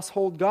the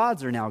household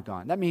gods are now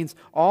gone. That means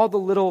all the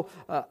little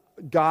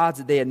gods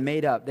that they had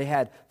made up. They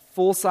had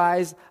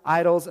full-size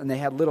idols and they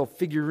had little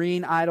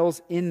figurine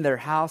idols in their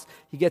house.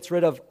 He gets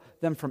rid of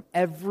them from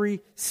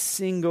every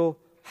single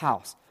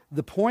house.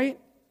 The point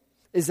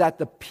is that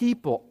the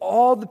people,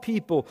 all the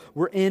people,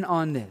 were in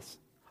on this.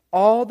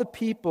 All the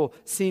people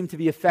seem to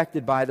be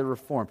affected by the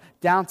reform,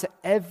 down to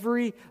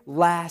every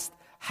last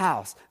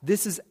house.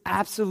 This is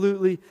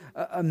absolutely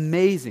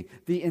amazing.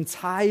 The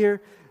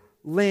entire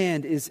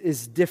land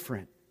is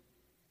different.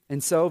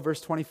 And so,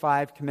 verse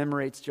 25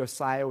 commemorates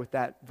Josiah with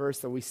that verse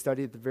that we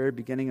studied at the very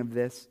beginning of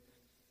this.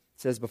 It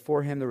says,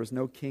 "Before him there was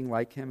no king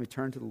like him. He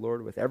turned to the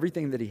Lord with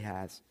everything that he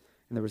has,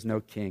 and there was no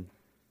king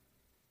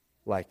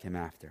like him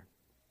after."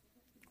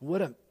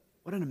 What an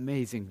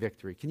amazing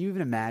victory. Can you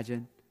even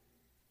imagine?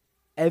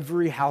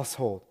 Every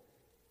household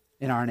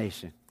in our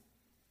nation,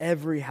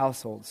 every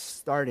household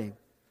starting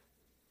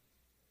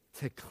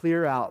to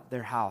clear out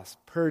their house,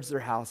 purge their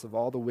house of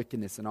all the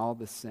wickedness and all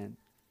the sin.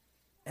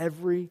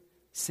 Every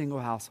single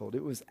household.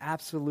 It was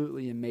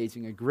absolutely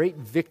amazing. A great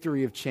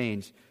victory of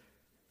change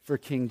for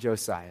King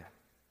Josiah.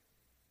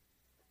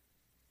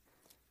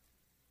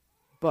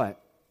 But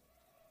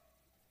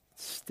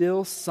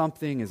still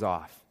something is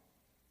off.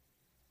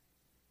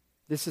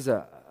 This is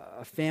a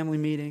family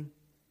meeting.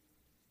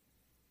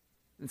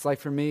 It's like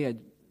for me, I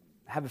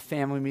have a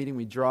family meeting,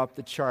 we draw up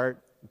the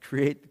chart, we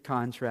create the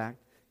contract,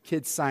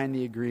 kids sign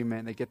the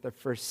agreement, they get their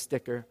first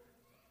sticker.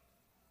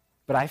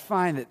 But I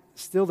find that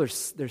still there's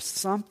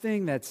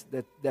something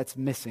that's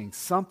missing,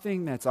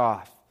 something that's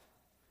off.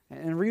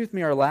 And read with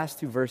me our last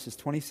two verses,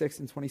 26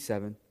 and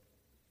 27.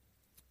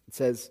 It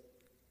says,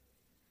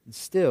 "And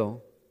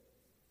still,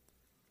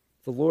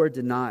 the Lord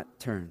did not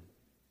turn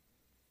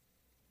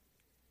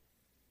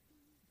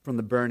from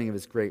the burning of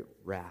his great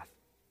wrath,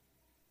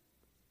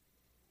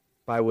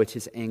 by which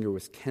his anger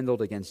was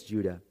kindled against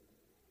Judah,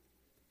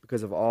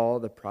 because of all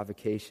the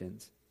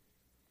provocations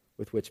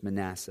with which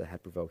Manasseh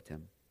had provoked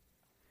him.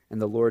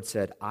 And the Lord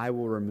said, I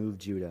will remove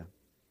Judah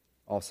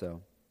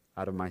also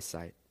out of my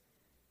sight,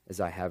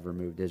 as I have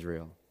removed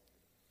Israel.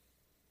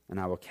 And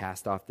I will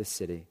cast off this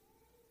city,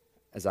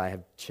 as I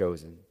have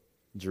chosen,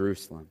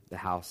 Jerusalem, the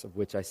house of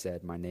which I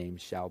said, my name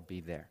shall be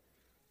there."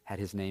 Had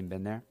his name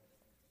been there?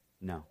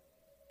 No.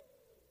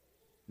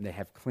 And they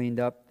have cleaned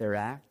up their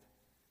act.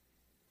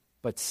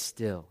 But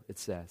still, it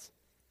says,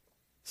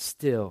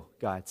 still,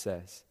 God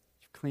says,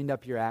 you've cleaned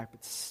up your act,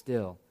 but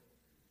still,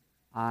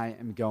 I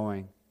am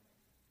going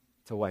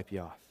to wipe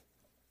you off.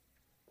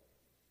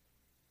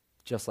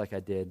 Just like I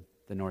did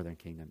the northern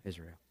kingdom,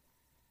 Israel.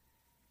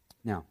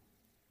 Now,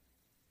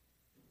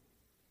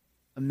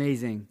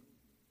 amazing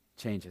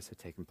changes have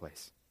taken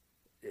place.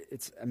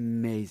 It's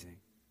amazing.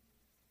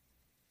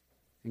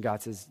 And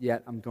God says,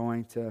 yet I'm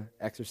going to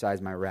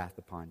exercise my wrath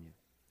upon you.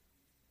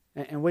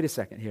 And wait a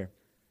second here.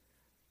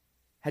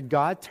 Had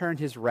God turned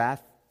his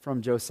wrath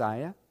from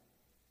Josiah?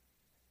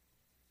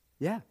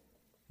 Yeah.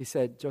 He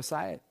said,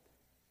 Josiah,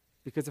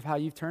 because of how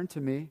you've turned to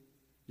me,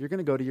 you're going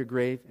to go to your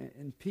grave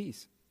in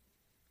peace.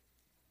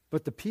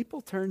 But the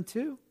people turned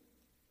too.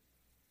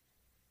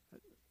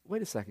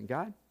 wait a second,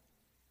 God.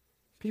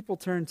 People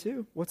turn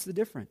too. What's the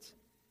difference?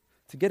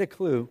 To get a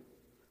clue,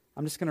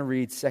 I'm just going to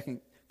read 2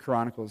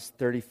 Chronicles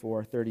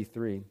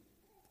 34:33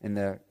 in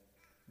the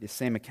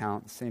same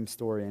account, the same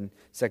story in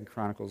 2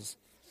 Chronicles.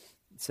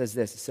 It says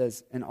this. It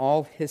says, in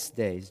all his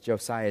days,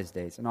 Josiah's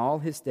days, in all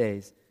his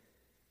days,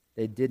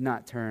 they did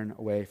not turn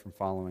away from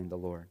following the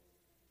Lord.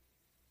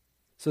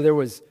 So there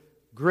was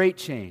great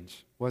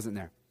change, wasn't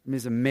there? I mean,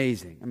 it's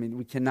amazing. I mean,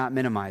 we cannot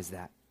minimize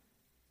that.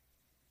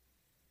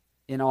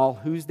 In all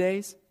whose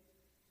days?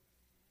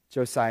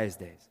 Josiah's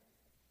days.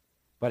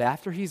 But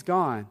after he's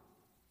gone,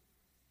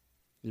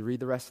 you read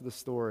the rest of the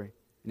story,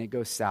 and it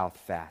goes south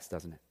fast,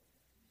 doesn't it?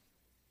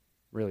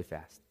 Really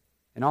fast.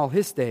 In all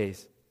his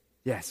days,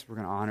 yes, we're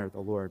going to honor the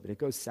Lord, but it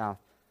goes south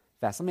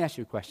fast. Let me ask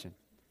you a question.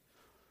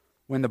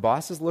 When the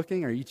boss is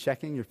looking, are you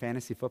checking your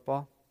fantasy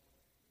football?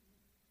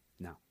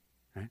 No,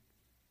 right?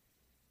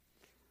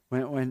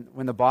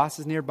 When the boss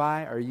is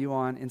nearby, are you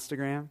on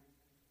Instagram?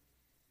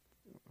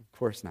 Of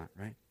course not,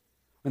 right?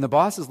 When the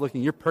boss is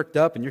looking, you're perked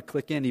up and you're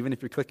clicking, even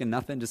if you're clicking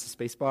nothing, just a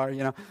space bar,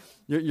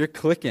 you're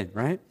clicking,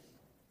 right?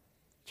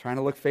 Trying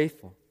to look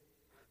faithful.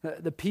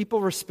 The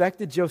people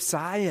respected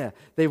Josiah.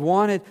 They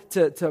wanted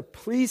to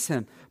please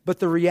him. But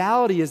the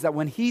reality is that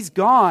when he's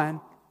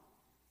gone,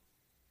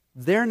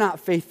 they're not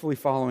faithfully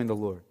following the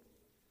Lord.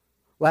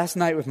 Last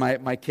night with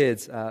my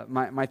kids,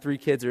 my 3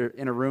 kids are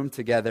in a room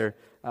together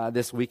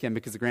this weekend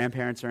because the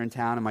grandparents are in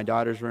town in my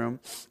daughter's room.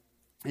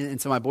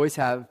 And so my boys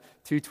have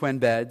 2 twin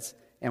beds.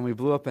 And we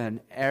blew up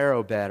an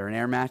aero bed or an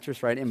air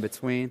mattress right in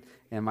between.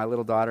 And my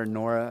little daughter,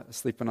 Nora,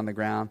 sleeping on the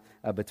ground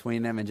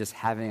between them and just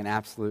having an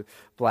absolute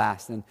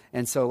blast.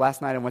 And so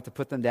last night I went to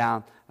put them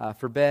down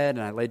for bed.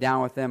 And I lay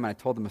down with them. And I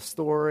told them a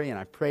story. And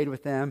I prayed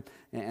with them.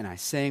 And I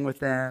sang with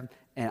them.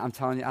 And I'm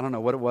telling you, I don't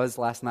know what it was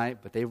last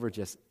night, but they were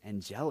just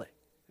angelic.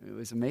 It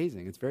was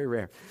amazing. It's very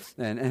rare.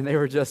 And they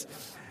were just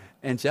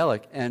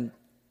angelic. And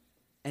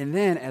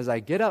then as I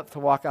get up to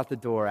walk out the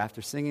door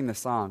after singing the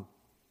song,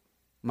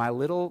 my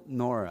little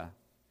Nora,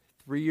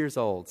 3 years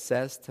old,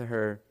 says to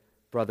her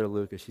brother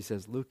Luca, she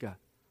says, Luca,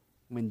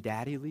 when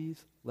Daddy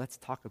leaves, let's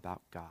talk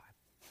about God.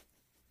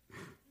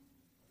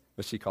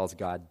 But she calls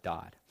God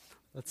Dodd.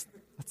 Let's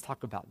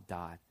talk about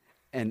Dodd.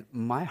 And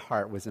my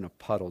heart was in a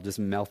puddle, just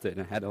melted,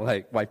 and I had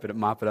to wipe it,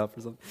 mop it up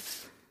or something.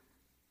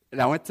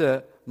 And I went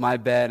to my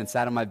bed and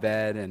sat on my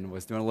bed and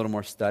was doing a little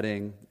more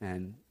studying,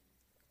 and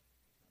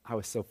I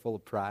was so full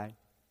of pride.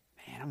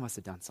 Man, I must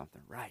have done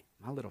something right.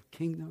 My little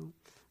kingdom,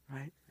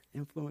 right?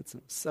 Influence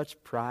and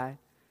such pride.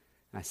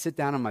 And I sit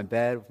down on my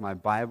bed with my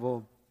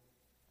Bible,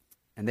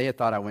 and they had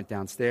thought I went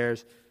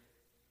downstairs.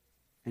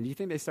 And do you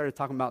think they started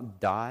talking about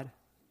Dodd?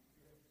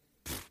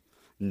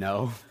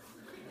 No.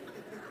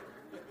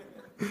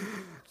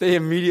 They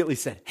immediately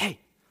said, hey,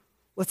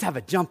 let's have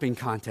a jumping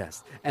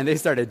contest. And they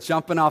started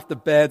jumping off the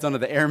beds onto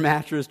the air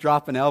mattress,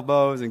 dropping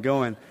elbows and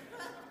going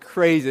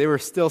crazy. They were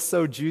still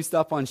so juiced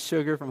up on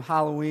sugar from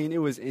Halloween. It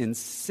was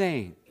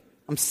insane.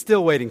 I'm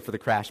still waiting for the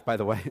crash, by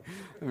the way.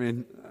 I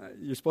mean,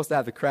 you're supposed to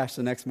have the crash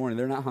the next morning.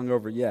 They're not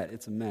hungover yet.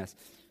 It's a mess.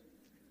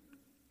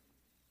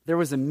 There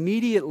was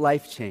immediate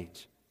life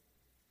change.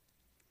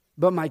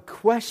 But my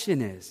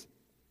question is,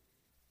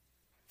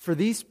 for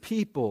these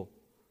people,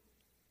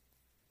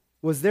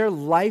 was their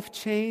life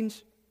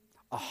change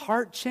a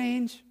heart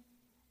change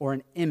or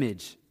an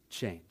image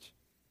change?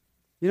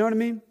 You know what I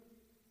mean?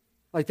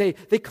 Like they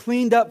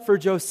cleaned up for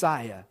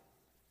Josiah.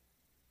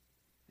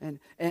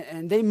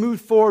 And they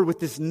moved forward with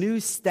this new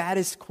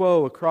status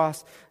quo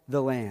across the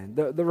land.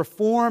 The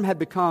reform had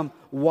become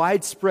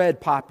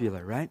widespread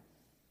popular, right?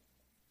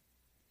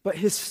 But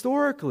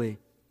historically,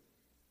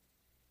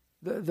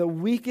 the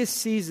weakest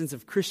seasons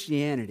of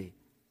Christianity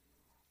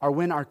are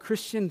when our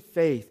Christian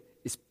faith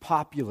is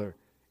popular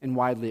and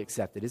widely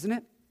accepted, isn't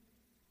it?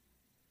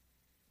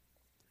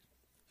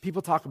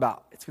 People talk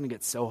about it's going to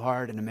get so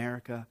hard in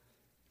America,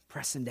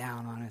 pressing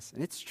down on us.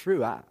 And it's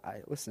true. I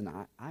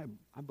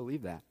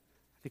believe that.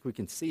 I think we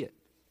can see it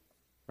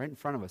right in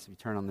front of us if you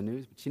turn on the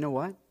news. But you know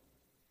what?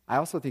 I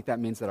also think that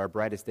means that our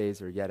brightest days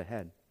are yet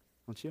ahead.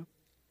 Don't you?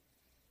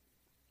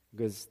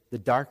 Because the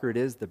darker it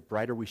is, the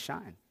brighter we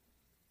shine.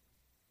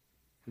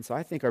 And so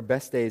I think our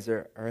best days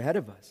are ahead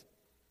of us.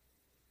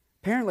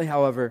 Apparently,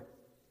 however,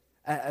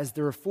 as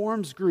the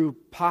reforms grew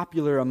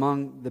popular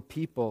among the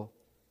people,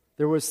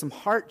 there was some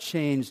heart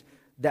change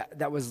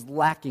that was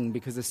lacking,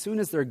 because as soon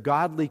as their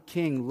godly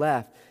king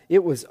left,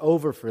 it was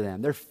over for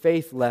them. Their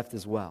faith left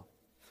as well.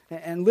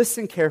 And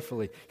listen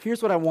carefully.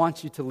 Here's what I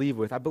want you to leave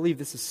with. I believe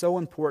this is so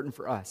important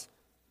for us.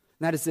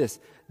 And that is this,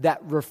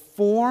 that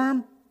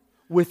reform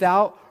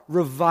without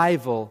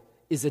revival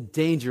is a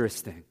dangerous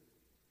thing.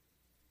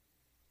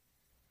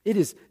 It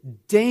is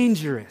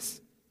dangerous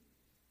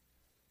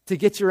to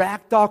get your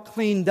act all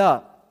cleaned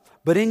up,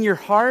 but in your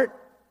heart,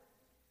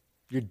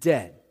 you're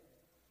dead.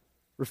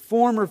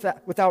 Reform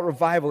without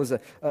revival is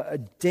a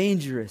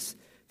dangerous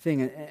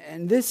thing,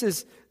 and this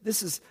is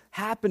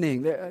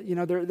happening.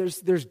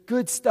 There's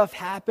good stuff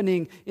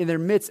happening in their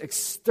midst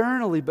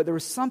externally, but there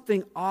was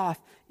something off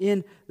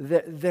in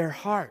their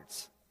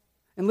hearts.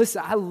 And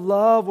listen, I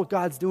love what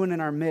God's doing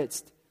in our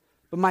midst,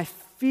 But my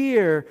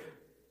fear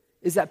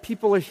is that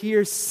people are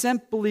here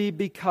simply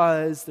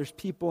because there's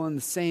people in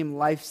the same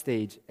life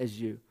stage as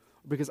you,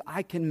 or because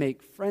I can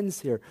make friends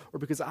here, or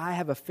because I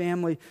have a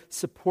family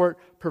support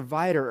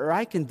provider, or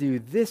I can do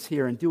this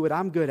here and do what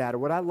I'm good at or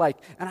what I like,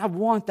 and I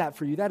want that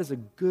for you. That is a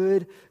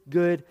good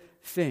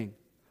thing.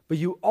 But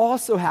you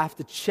also have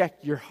to check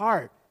your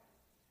heart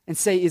and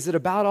say, is it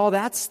about all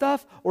that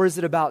stuff, or is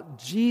it about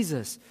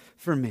Jesus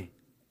for me?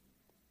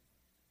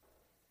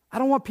 I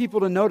don't want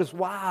people to notice,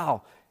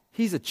 wow,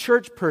 he's a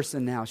church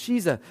person now.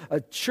 She's a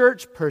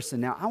church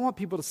person now. I want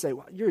people to say,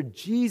 well, you're a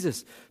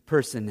Jesus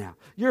person now.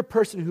 You're a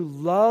person who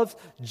loves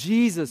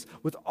Jesus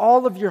with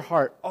all of your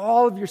heart,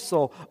 all of your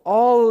soul,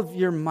 all of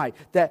your might.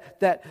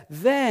 That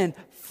then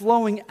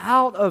flowing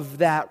out of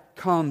that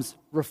comes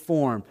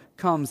reform,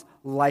 comes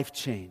life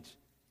change.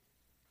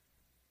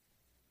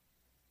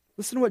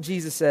 Listen to what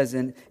Jesus says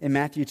in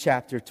Matthew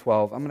chapter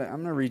 12. I'm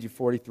going to read you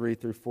 43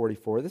 through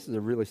 44. This is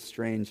a really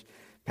strange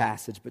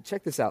passage, but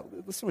check this out.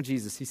 Listen to what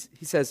Jesus,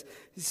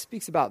 he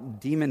speaks about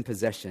demon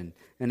possession,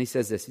 and he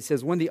says this. He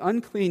says, when the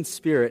unclean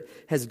spirit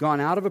has gone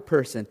out of a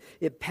person,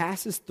 it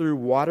passes through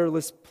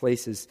waterless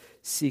places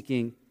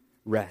seeking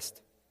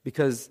rest.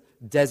 Because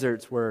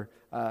deserts were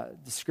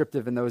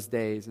descriptive in those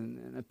days,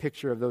 and a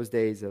picture of those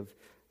days of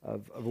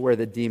where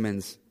the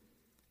demons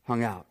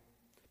hung out.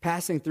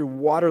 Passing through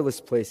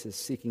waterless places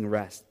seeking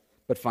rest,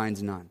 but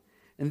finds none.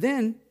 And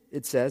then,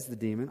 it says, the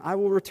demon, I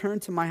will return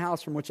to my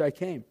house from which I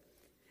came.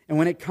 And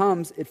when it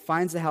comes, it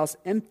finds the house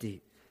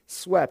empty,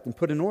 swept, and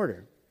put in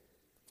order.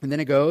 And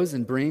then it goes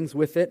and brings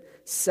with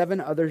it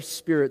 7 other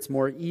spirits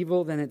more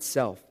evil than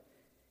itself.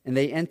 And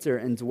they enter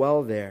and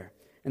dwell there.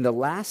 And the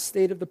last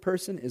state of the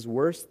person is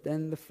worse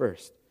than the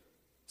first.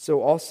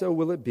 So also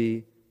will it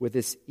be with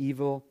this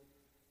evil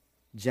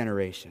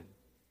generation.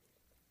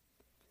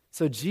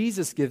 So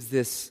Jesus gives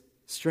this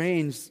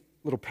strange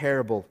little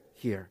parable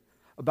here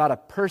about a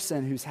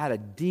person who's had a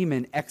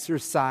demon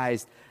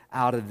exorcised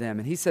out of them.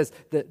 And he says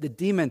that the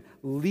demon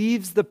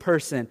leaves the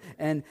person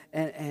and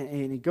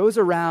he goes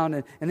around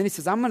and then he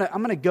says, I'm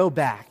gonna go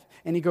back.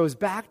 And he goes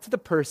back to the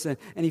person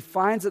and he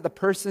finds that the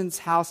person's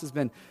house has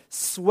been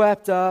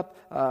swept up,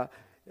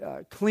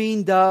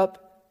 cleaned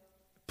up,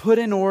 put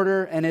in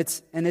order, and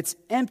it's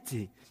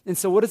empty. And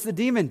so what does the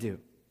demon do?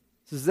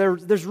 He says,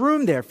 there's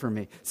room there for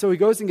me. So he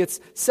goes and gets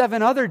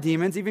 7 other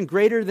demons, even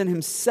greater than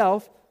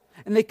himself,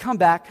 and they come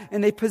back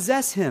and they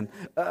possess him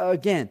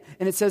again.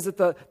 And it says that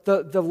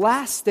the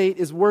last state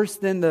is worse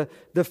than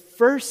the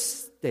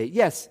first state.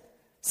 Yes,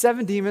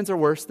 7 demons are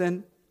worse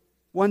than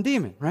 1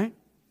 demon, right?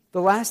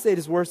 The last state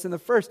is worse than the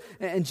first.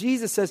 And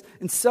Jesus says,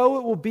 and so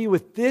it will be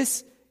with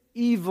this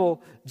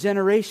evil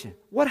generation.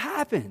 What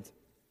happened?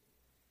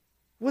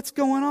 What's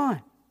going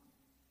on?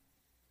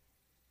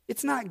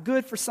 It's not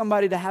good for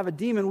somebody to have a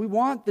demon. We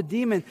want the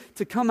demon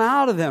to come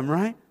out of them,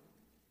 right?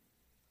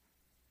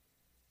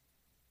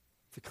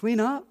 To clean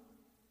up.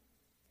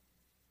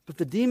 But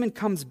the demon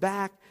comes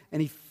back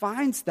and he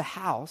finds the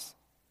house.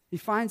 He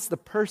finds the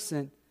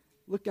person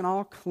looking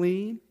all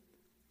clean.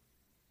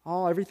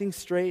 Everything's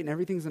straight and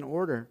everything's in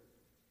order.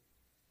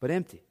 But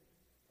empty.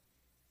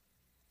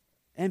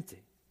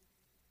 Empty.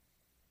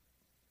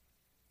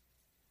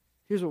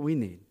 Here's what we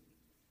need.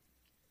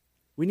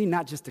 We need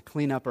not just to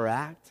clean up our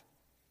act,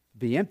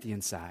 be empty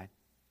inside.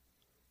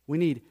 We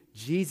need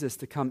Jesus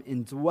to come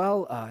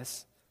indwell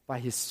us by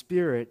His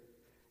Spirit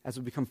as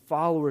we become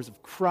followers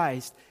of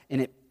Christ, and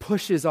it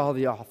pushes all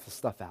the awful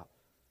stuff out.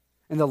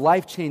 And the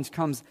life change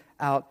comes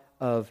out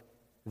of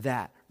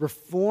that.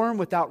 Reform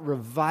without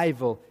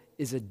revival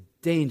is a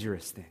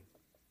dangerous thing.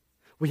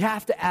 We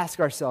have to ask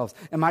ourselves,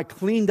 am I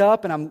cleaned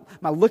up and am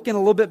I looking a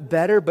little bit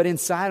better, but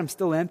inside I'm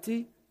still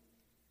empty?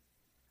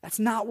 That's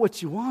not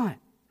what you want,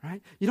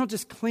 right? You don't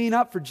just clean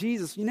up for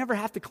Jesus. You never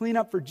have to clean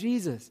up for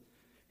Jesus.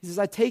 He says,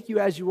 I take you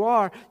as you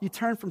are. You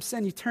turn from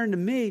sin, you turn to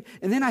me,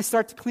 and then I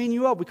start to clean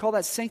you up. We call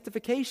that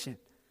sanctification.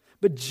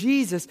 But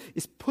Jesus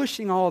is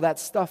pushing all that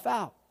stuff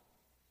out.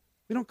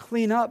 We don't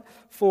clean up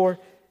for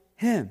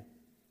Him.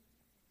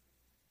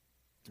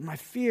 My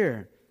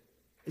fear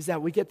is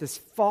that we get this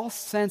false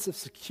sense of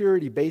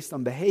security based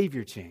on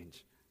behavior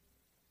change.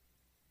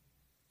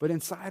 But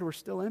inside we're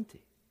still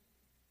empty.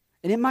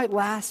 And it might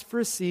last for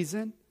a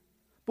season,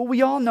 but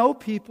we all know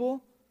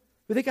people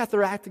who they got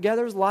their act together.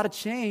 There was a lot of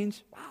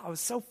change. Wow, it was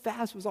so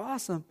fast, it was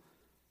awesome.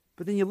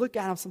 But then you look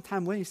at them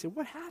sometime later and you say,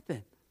 what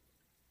happened?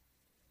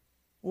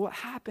 Well, what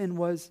happened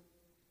was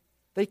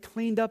they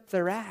cleaned up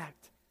their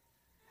act.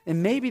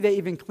 And maybe they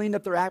even cleaned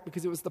up their act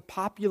because it was the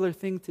popular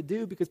thing to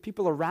do, because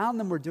people around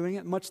them were doing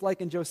it, much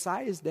like in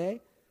Josiah's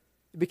day.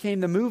 It became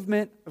the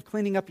movement of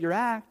cleaning up your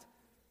act.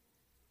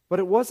 But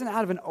it wasn't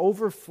out of an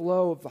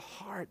overflow of the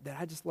heart that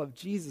I just love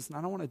Jesus and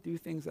I don't want to do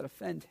things that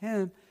offend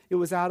Him. It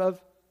was out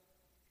of,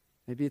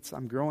 maybe it's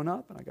I'm growing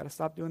up and I got to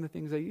stop doing the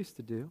things I used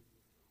to do.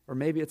 Or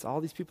maybe it's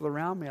all these people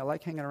around me, I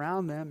like hanging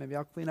around them. Maybe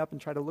I'll clean up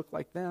and try to look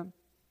like them.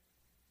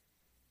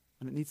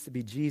 And it needs to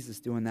be Jesus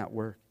doing that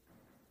work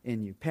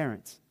in you.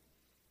 Parents,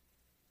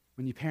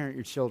 when you parent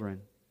your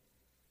children,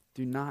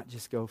 do not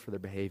just go for their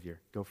behavior.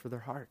 Go for their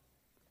heart.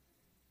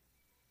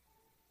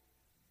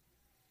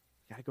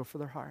 got to go for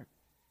their heart.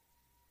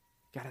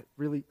 Got to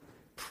really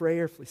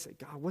prayerfully say,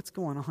 God, what's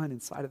going on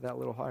inside of that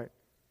little heart?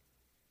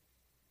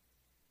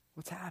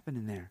 What's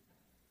happening there?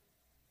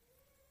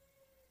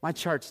 My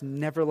charts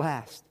never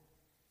last.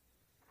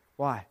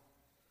 Why?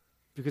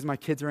 Because my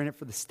kids are in it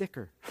for the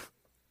sticker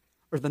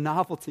or the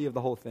novelty of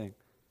the whole thing.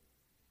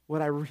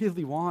 What I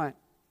really want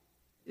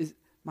is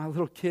my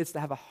little kids to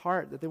have a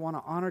heart that they want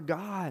to honor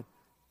God.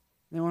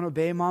 They want to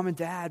obey mom and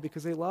dad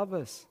because they love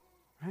us,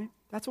 right?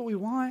 That's what we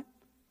want.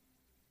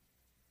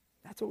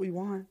 That's what we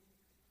want.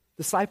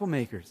 Disciple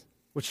makers,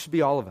 which should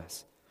be all of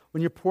us.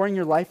 When you're pouring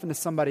your life into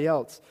somebody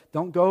else,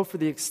 don't go for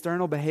the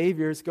external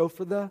behaviors, go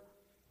for the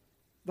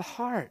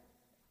heart.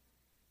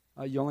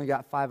 You only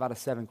got 5 out of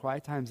 7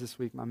 quiet times this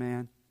week, my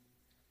man.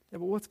 Yeah,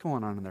 but what's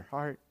going on in their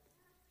heart?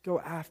 Go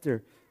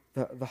after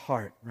the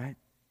heart, right?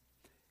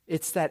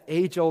 It's that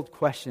age-old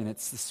question.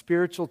 It's the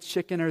spiritual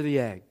chicken or the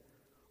egg.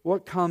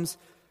 What comes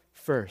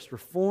first,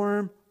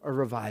 reform or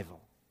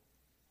revival?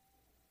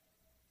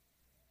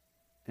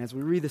 And as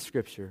we read the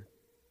scripture,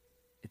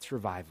 it's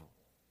revival.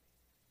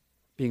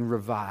 Being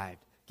revived,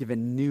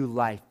 given new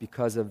life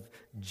because of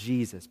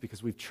Jesus,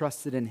 because we've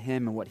trusted in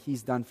him and what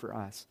he's done for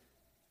us.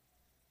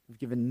 We've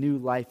given new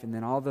life, and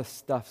then all the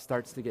stuff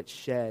starts to get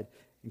shed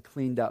and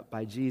cleaned up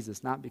by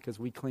Jesus. Not because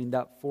we cleaned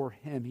up for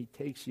him. He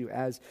takes you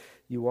as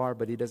you are,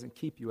 but he doesn't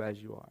keep you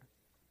as you are.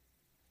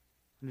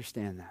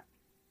 Understand that.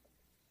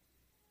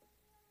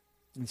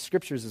 In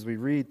scriptures, as we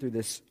read through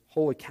this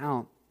whole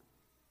account,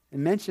 it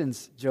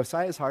mentions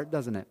Josiah's heart,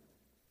 doesn't it?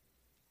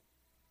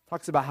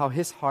 Talks about how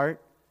his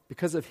heart,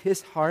 because of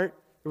his heart,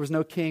 there was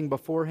no king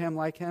before him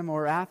like him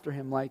or after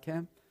him like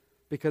him,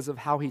 because of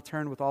how he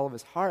turned with all of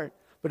his heart.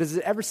 But does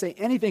it ever say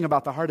anything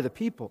about the heart of the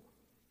people?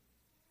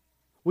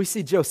 We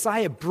see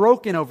Josiah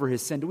broken over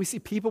his sin. Do we see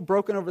people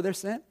broken over their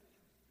sin?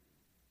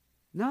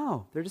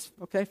 No. They're just,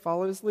 okay,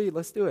 follow his lead.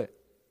 Let's do it.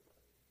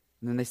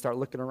 And then they start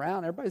looking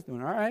around. Everybody's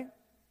doing all right.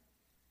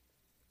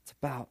 It's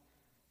about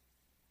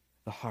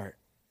the heart.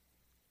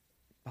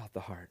 About the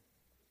heart.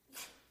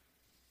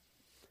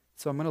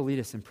 So I'm going to lead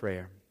us in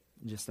prayer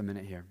in just a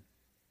minute here.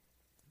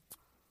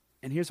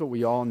 And here's what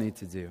we all need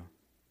to do.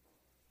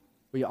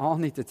 We all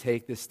need to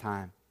take this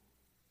time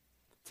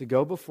to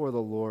go before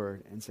the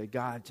Lord and say,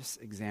 God,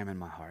 just examine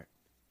my heart.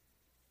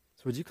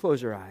 So would you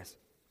close your eyes?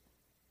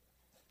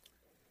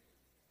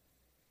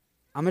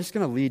 I'm just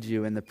going to lead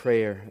you in the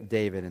prayer of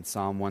David in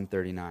Psalm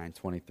 139,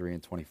 23,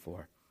 and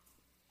 24.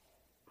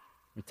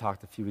 We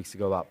talked a few weeks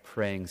ago about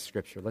praying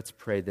Scripture. Let's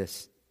pray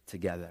this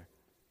together.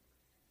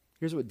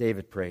 Here's what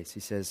David prays.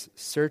 He says,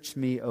 search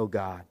me, O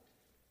God,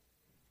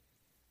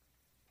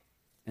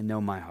 and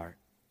know my heart.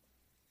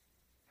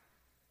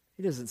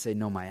 He doesn't say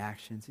know my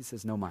actions. He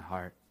says know my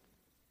heart.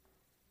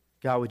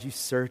 God, would you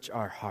search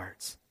our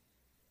hearts?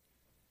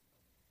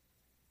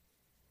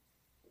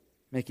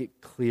 Make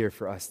it clear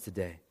for us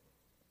today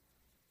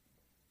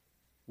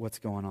what's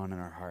going on in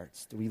our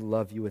hearts. Do we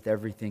love you with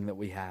everything that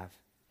we have?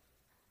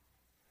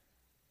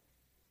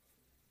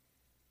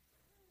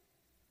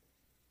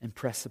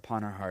 Impress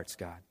upon our hearts,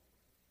 God.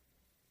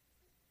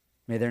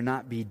 May there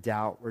not be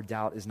doubt where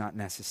doubt is not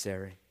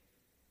necessary.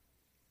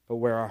 But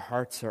where our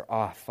hearts are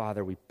off,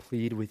 Father, we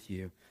plead with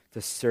you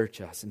to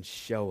search us and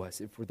show us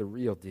if we're the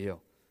real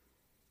deal.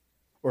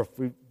 Or if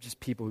we're just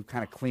people who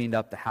kind of cleaned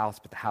up the house,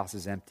 but the house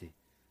is empty.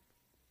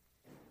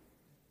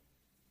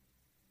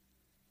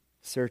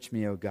 Search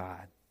me, O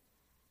God.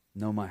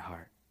 Know my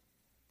heart.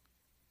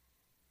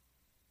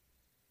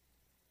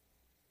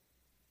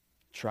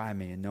 Try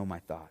me and know my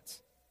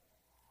thoughts.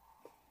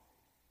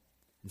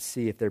 And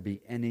see if there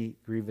be any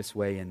grievous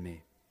way in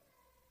me.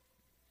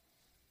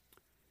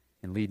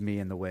 And lead me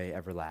in the way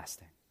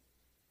everlasting.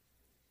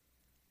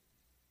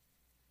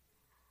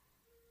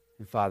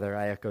 And Father,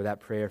 I echo that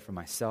prayer for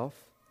myself.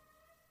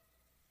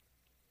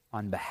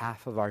 On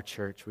behalf of our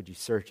church, would you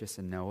search us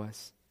and know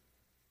us?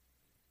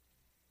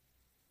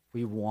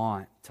 We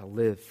want to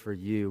live for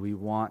you. We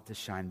want to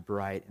shine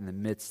bright in the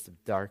midst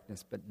of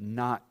darkness, but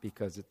not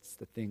because it's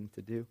the thing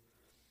to do.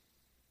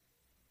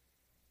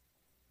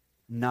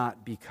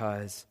 Not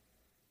because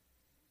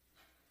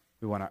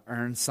we want to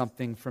earn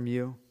something from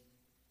you,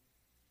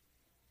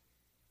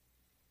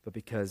 but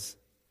because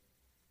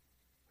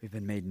we've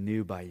been made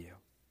new by you.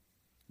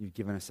 You've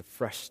given us a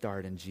fresh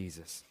start in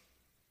Jesus.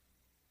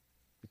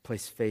 We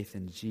place faith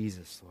in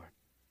Jesus, Lord.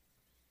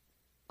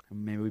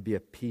 And may we be a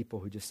people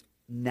who just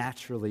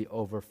naturally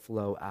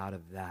overflow out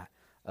of that,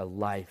 a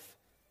life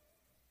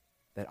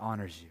that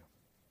honors you.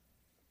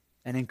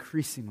 And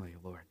increasingly,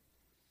 Lord.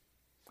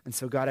 And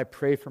so, God, I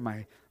pray for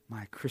my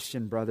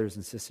Christian brothers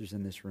and sisters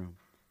in this room.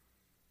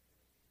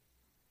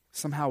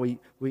 Somehow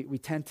we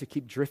tend to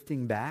keep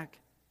drifting back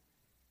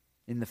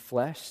in the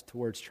flesh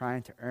towards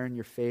trying to earn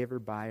your favor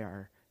by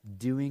our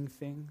doing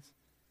things.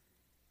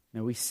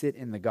 May we sit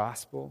in the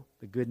gospel,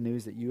 the good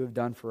news that you have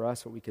done for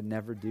us, what we could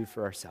never do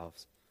for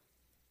ourselves.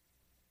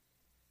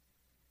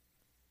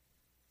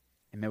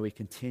 And may we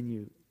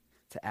continue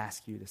to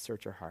ask you to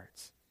search our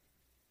hearts.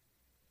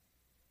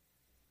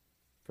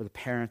 For the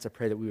parents, I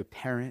pray that we would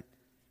parent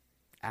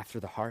after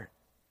the heart.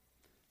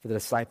 For the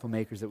disciple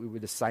makers, that we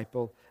would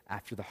disciple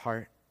after the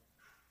heart.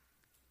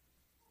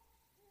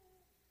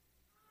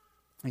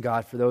 And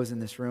God, for those in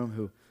this room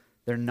who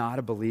they're not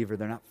a believer,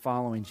 they're not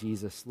following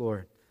Jesus,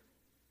 Lord,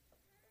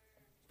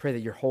 pray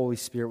that your Holy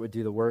Spirit would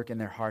do the work in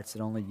their hearts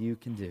that only you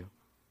can do.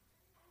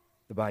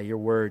 That by your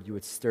word you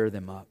would stir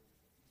them up.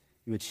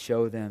 You would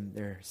show them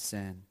their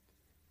sin.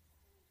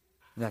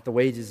 And that the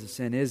wages of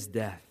sin is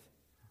death,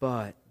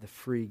 but the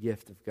free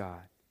gift of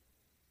God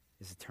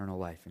is eternal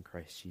life in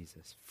Christ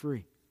Jesus.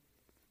 Free.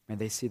 And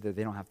they see that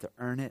they don't have to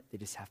earn it. They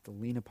just have to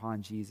lean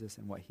upon Jesus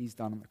and what he's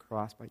done on the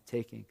cross by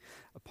taking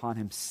upon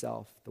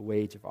himself the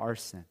wage of our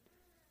sin,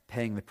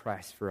 paying the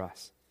price for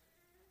us,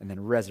 and then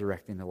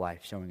resurrecting to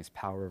life, showing his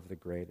power over the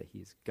grave, that he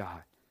is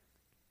God.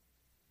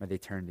 May they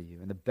turn to you.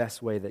 And the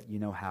best way that you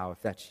know how,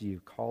 if that's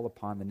you, call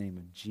upon the name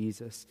of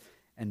Jesus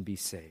and be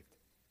saved.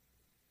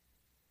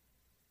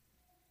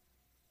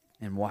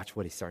 And watch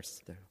what he starts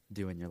to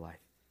do in your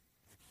life.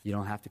 You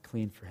don't have to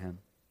clean for him.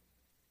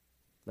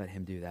 Let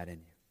him do that in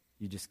you.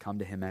 You just come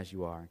to him as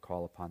you are and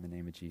call upon the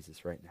name of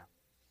Jesus right now.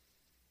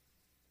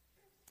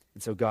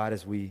 And so, God,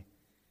 as we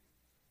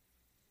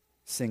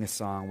sing a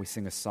song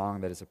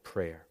that is a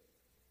prayer,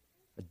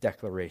 a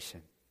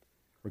declaration.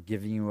 We're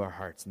giving you our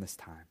hearts in this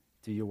time.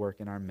 Do your work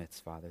in our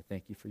midst, Father.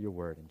 Thank you for your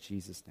word. In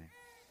Jesus' name,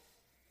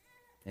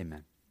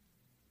 amen.